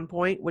thing at one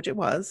point, which it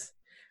was.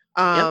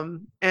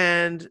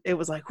 And it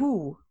was like,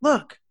 ooh,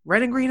 look,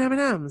 red and green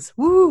M&Ms.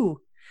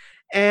 Woo.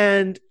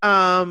 And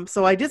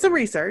so I did some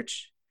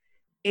research,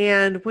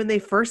 and when they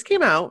first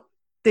came out,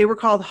 they were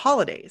called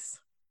holidays.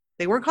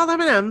 They weren't called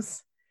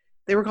M&Ms.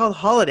 They were called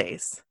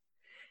holidays.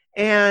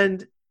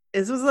 And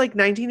this was like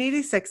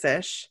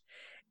 1986-ish.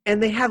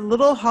 And they had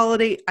little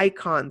holiday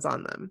icons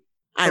on them.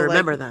 I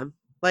remember them.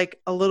 Like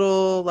a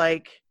little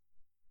like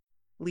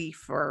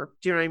leaf, or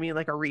do you know what I mean?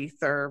 Like a wreath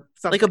or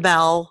something. Like a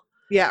bell.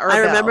 Yeah. Or I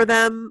remember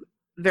them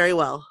very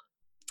well.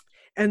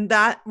 And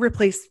that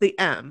replaced the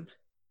M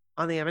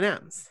on the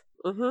M&Ms.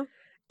 Mm-hmm.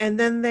 And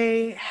then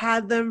they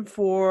had them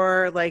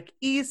for like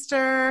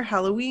Easter,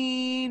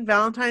 Halloween,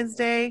 Valentine's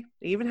Day.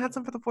 They even had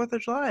some for the 4th of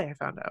July, I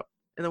found out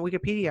in the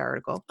Wikipedia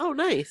article. Oh,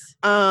 nice.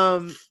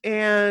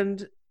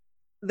 And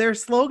their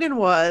slogan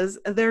was,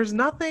 "There's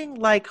nothing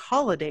like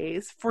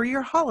holidays for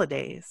your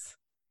holidays."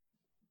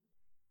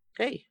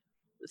 Hey,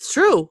 it's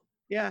true.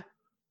 Yeah.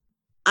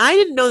 I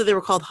didn't know that they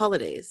were called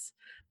holidays,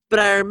 but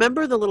I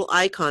remember the little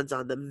icons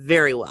on them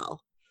very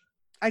well.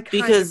 I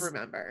kind of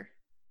remember.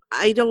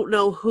 I don't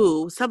know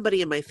who,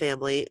 somebody in my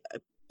family,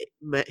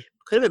 could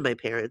have been my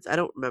parents, I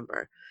don't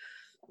remember.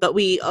 But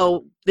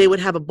they would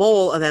have a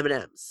bowl of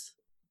M&Ms.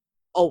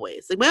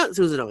 Always. Like my Aunt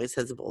Susan always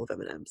has a bowl of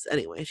M&Ms.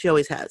 Anyway, she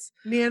always has.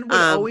 Nan would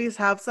always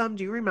have some.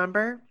 Do you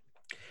remember?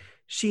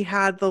 She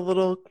had the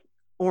little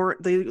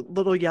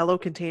yellow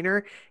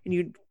container, and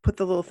you'd put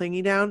the little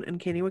thingy down, and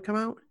candy would come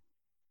out.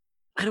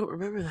 I don't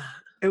remember that.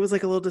 It was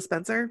like a little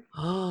dispenser.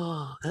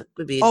 Oh, that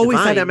would be always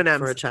had divine M&Ms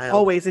for a child.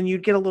 Always, and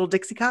you'd get a little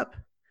Dixie cup,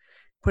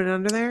 put it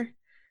under there,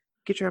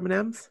 get your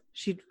M&Ms.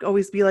 She'd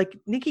always be like,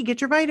 "Nikki, get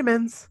your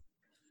vitamins."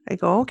 I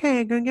go,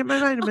 "Okay, I'm gonna get my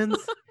vitamins."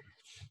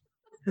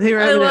 They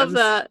were I M&Ms. love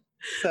that.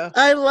 So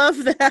I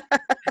love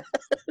that.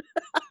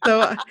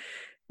 so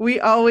I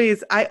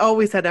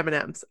always had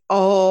M&Ms.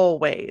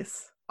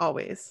 Always.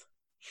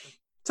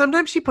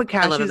 Sometimes she put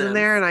cashews in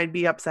there, and I'd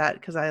be upset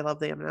because I love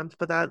the M&Ms.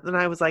 But then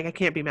I was like, I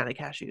can't be mad at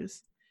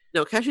cashews.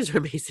 No, cashews are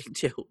amazing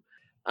too.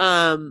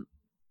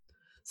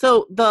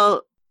 So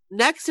the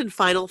next and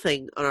final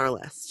thing on our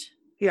list,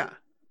 yeah,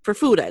 for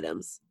food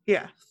items,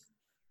 yeah,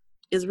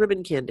 is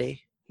ribbon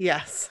candy.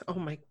 Yes. Oh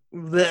my.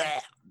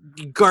 Bleh.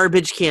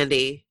 Garbage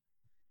candy.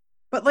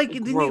 But like,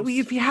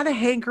 if you had a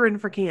hankering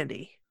for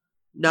candy,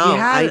 no,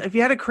 if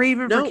you had a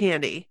craving for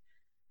candy,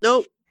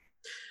 nope.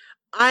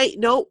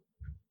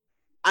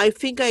 I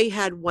think I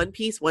had one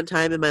piece one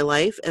time in my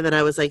life, and then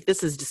I was like,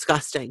 this is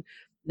disgusting.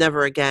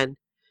 Never again.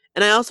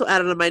 And I also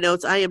added on my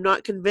notes, I am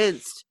not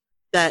convinced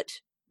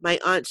that my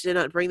aunt did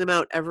not bring them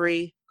out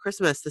every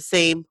Christmas, the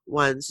same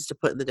ones, just to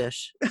put in the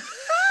dish.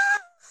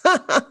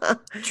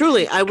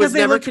 Truly, I was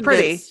never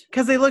convinced.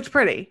 Because they looked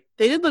pretty.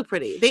 They did look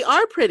pretty. They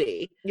are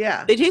pretty.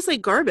 Yeah. They taste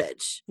like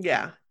garbage.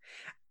 Yeah.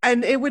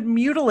 And it would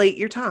mutilate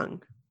your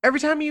tongue. Every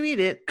time you eat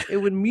it, it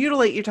would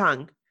mutilate your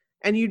tongue.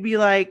 And you'd be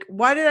like,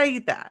 why did I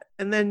eat that?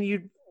 And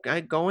then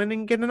I'd go in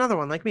and get another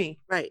one like me.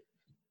 Right.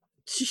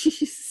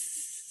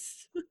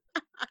 Jeez.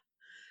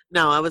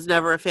 No, I was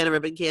never a fan of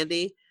ribbon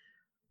candy.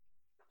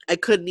 I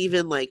couldn't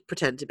even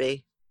pretend to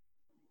be.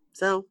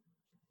 So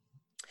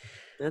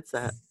that's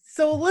that.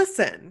 So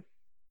listen,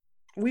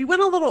 we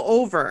went a little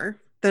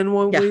over than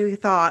what we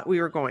thought we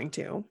were going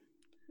to.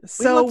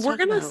 So we're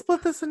going to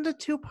split this into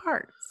 2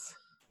 parts.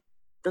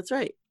 That's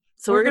right.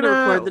 So we're going to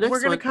record the next one.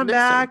 We're going to come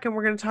back and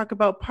we're going to talk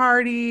about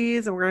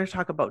parties, and we're going to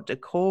talk about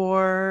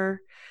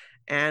decor.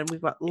 And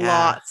we've got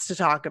lots to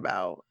talk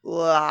about.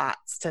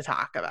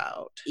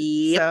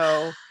 Yep.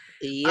 So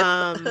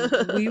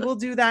we will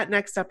do that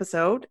next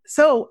episode.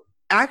 So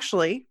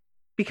actually,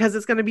 because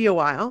it's going to be a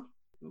while,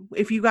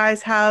 if you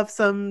guys have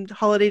some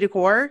holiday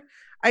decor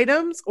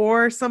items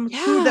or some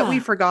food that we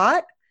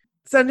forgot,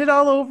 send it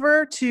all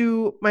over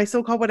to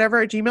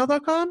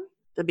mysocalledwhatever@gmail.com.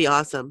 That'd be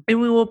awesome.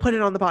 And we will put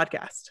it on the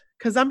podcast.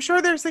 Because I'm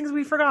sure there's things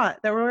we forgot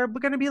that we're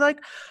going to be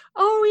like,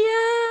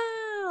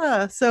 oh,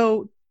 yeah.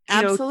 So,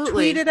 absolutely,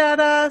 tweet it at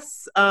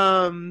us.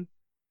 Do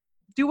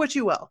what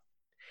you will.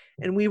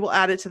 And we will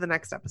add it to the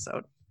next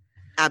episode.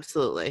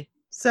 Absolutely.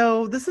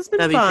 So this has been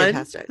fun.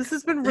 Fantastic. This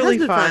has been really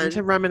fun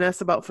to reminisce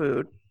about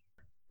food.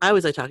 I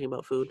always like talking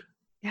about food.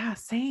 Yeah,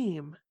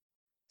 same.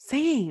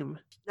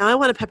 Now I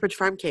want a Pepperidge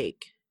Farm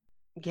cake.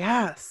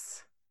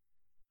 Yes.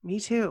 Me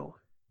too.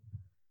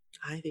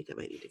 I think I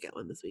might need to get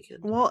one this weekend.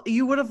 Well,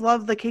 you would have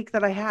loved the cake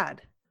that I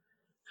had.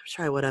 I'm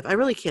sure I would have. I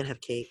really can't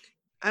have cake.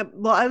 I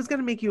was going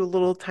to make you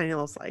a tiny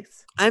little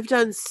slice. I've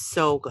done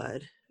so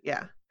good.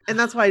 Yeah. And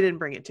that's why I didn't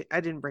bring it to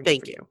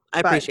Thank you.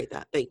 I appreciate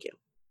that. Thank you.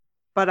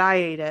 But I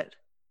ate it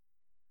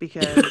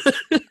because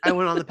I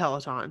went on the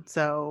Peloton.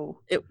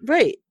 So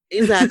right.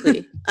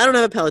 Exactly. I don't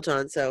have a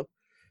Peloton, so.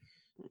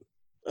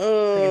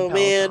 Oh,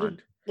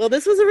 man. Well,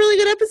 this was a really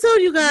good episode,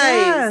 you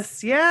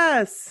guys.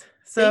 Yes.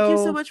 So, thank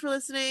you so much for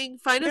listening.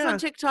 Find us on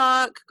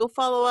TikTok. Go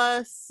follow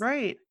us.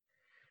 Right.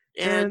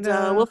 And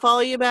we'll follow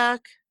you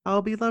back.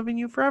 I'll be loving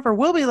you forever.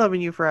 We'll be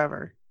loving you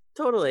forever.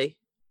 Totally.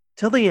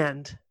 Till the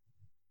end.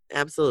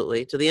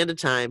 Absolutely. To the end of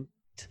time.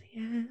 To the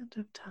end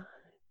of time.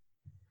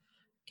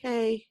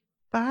 Okay.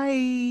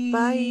 Bye.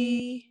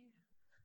 Bye.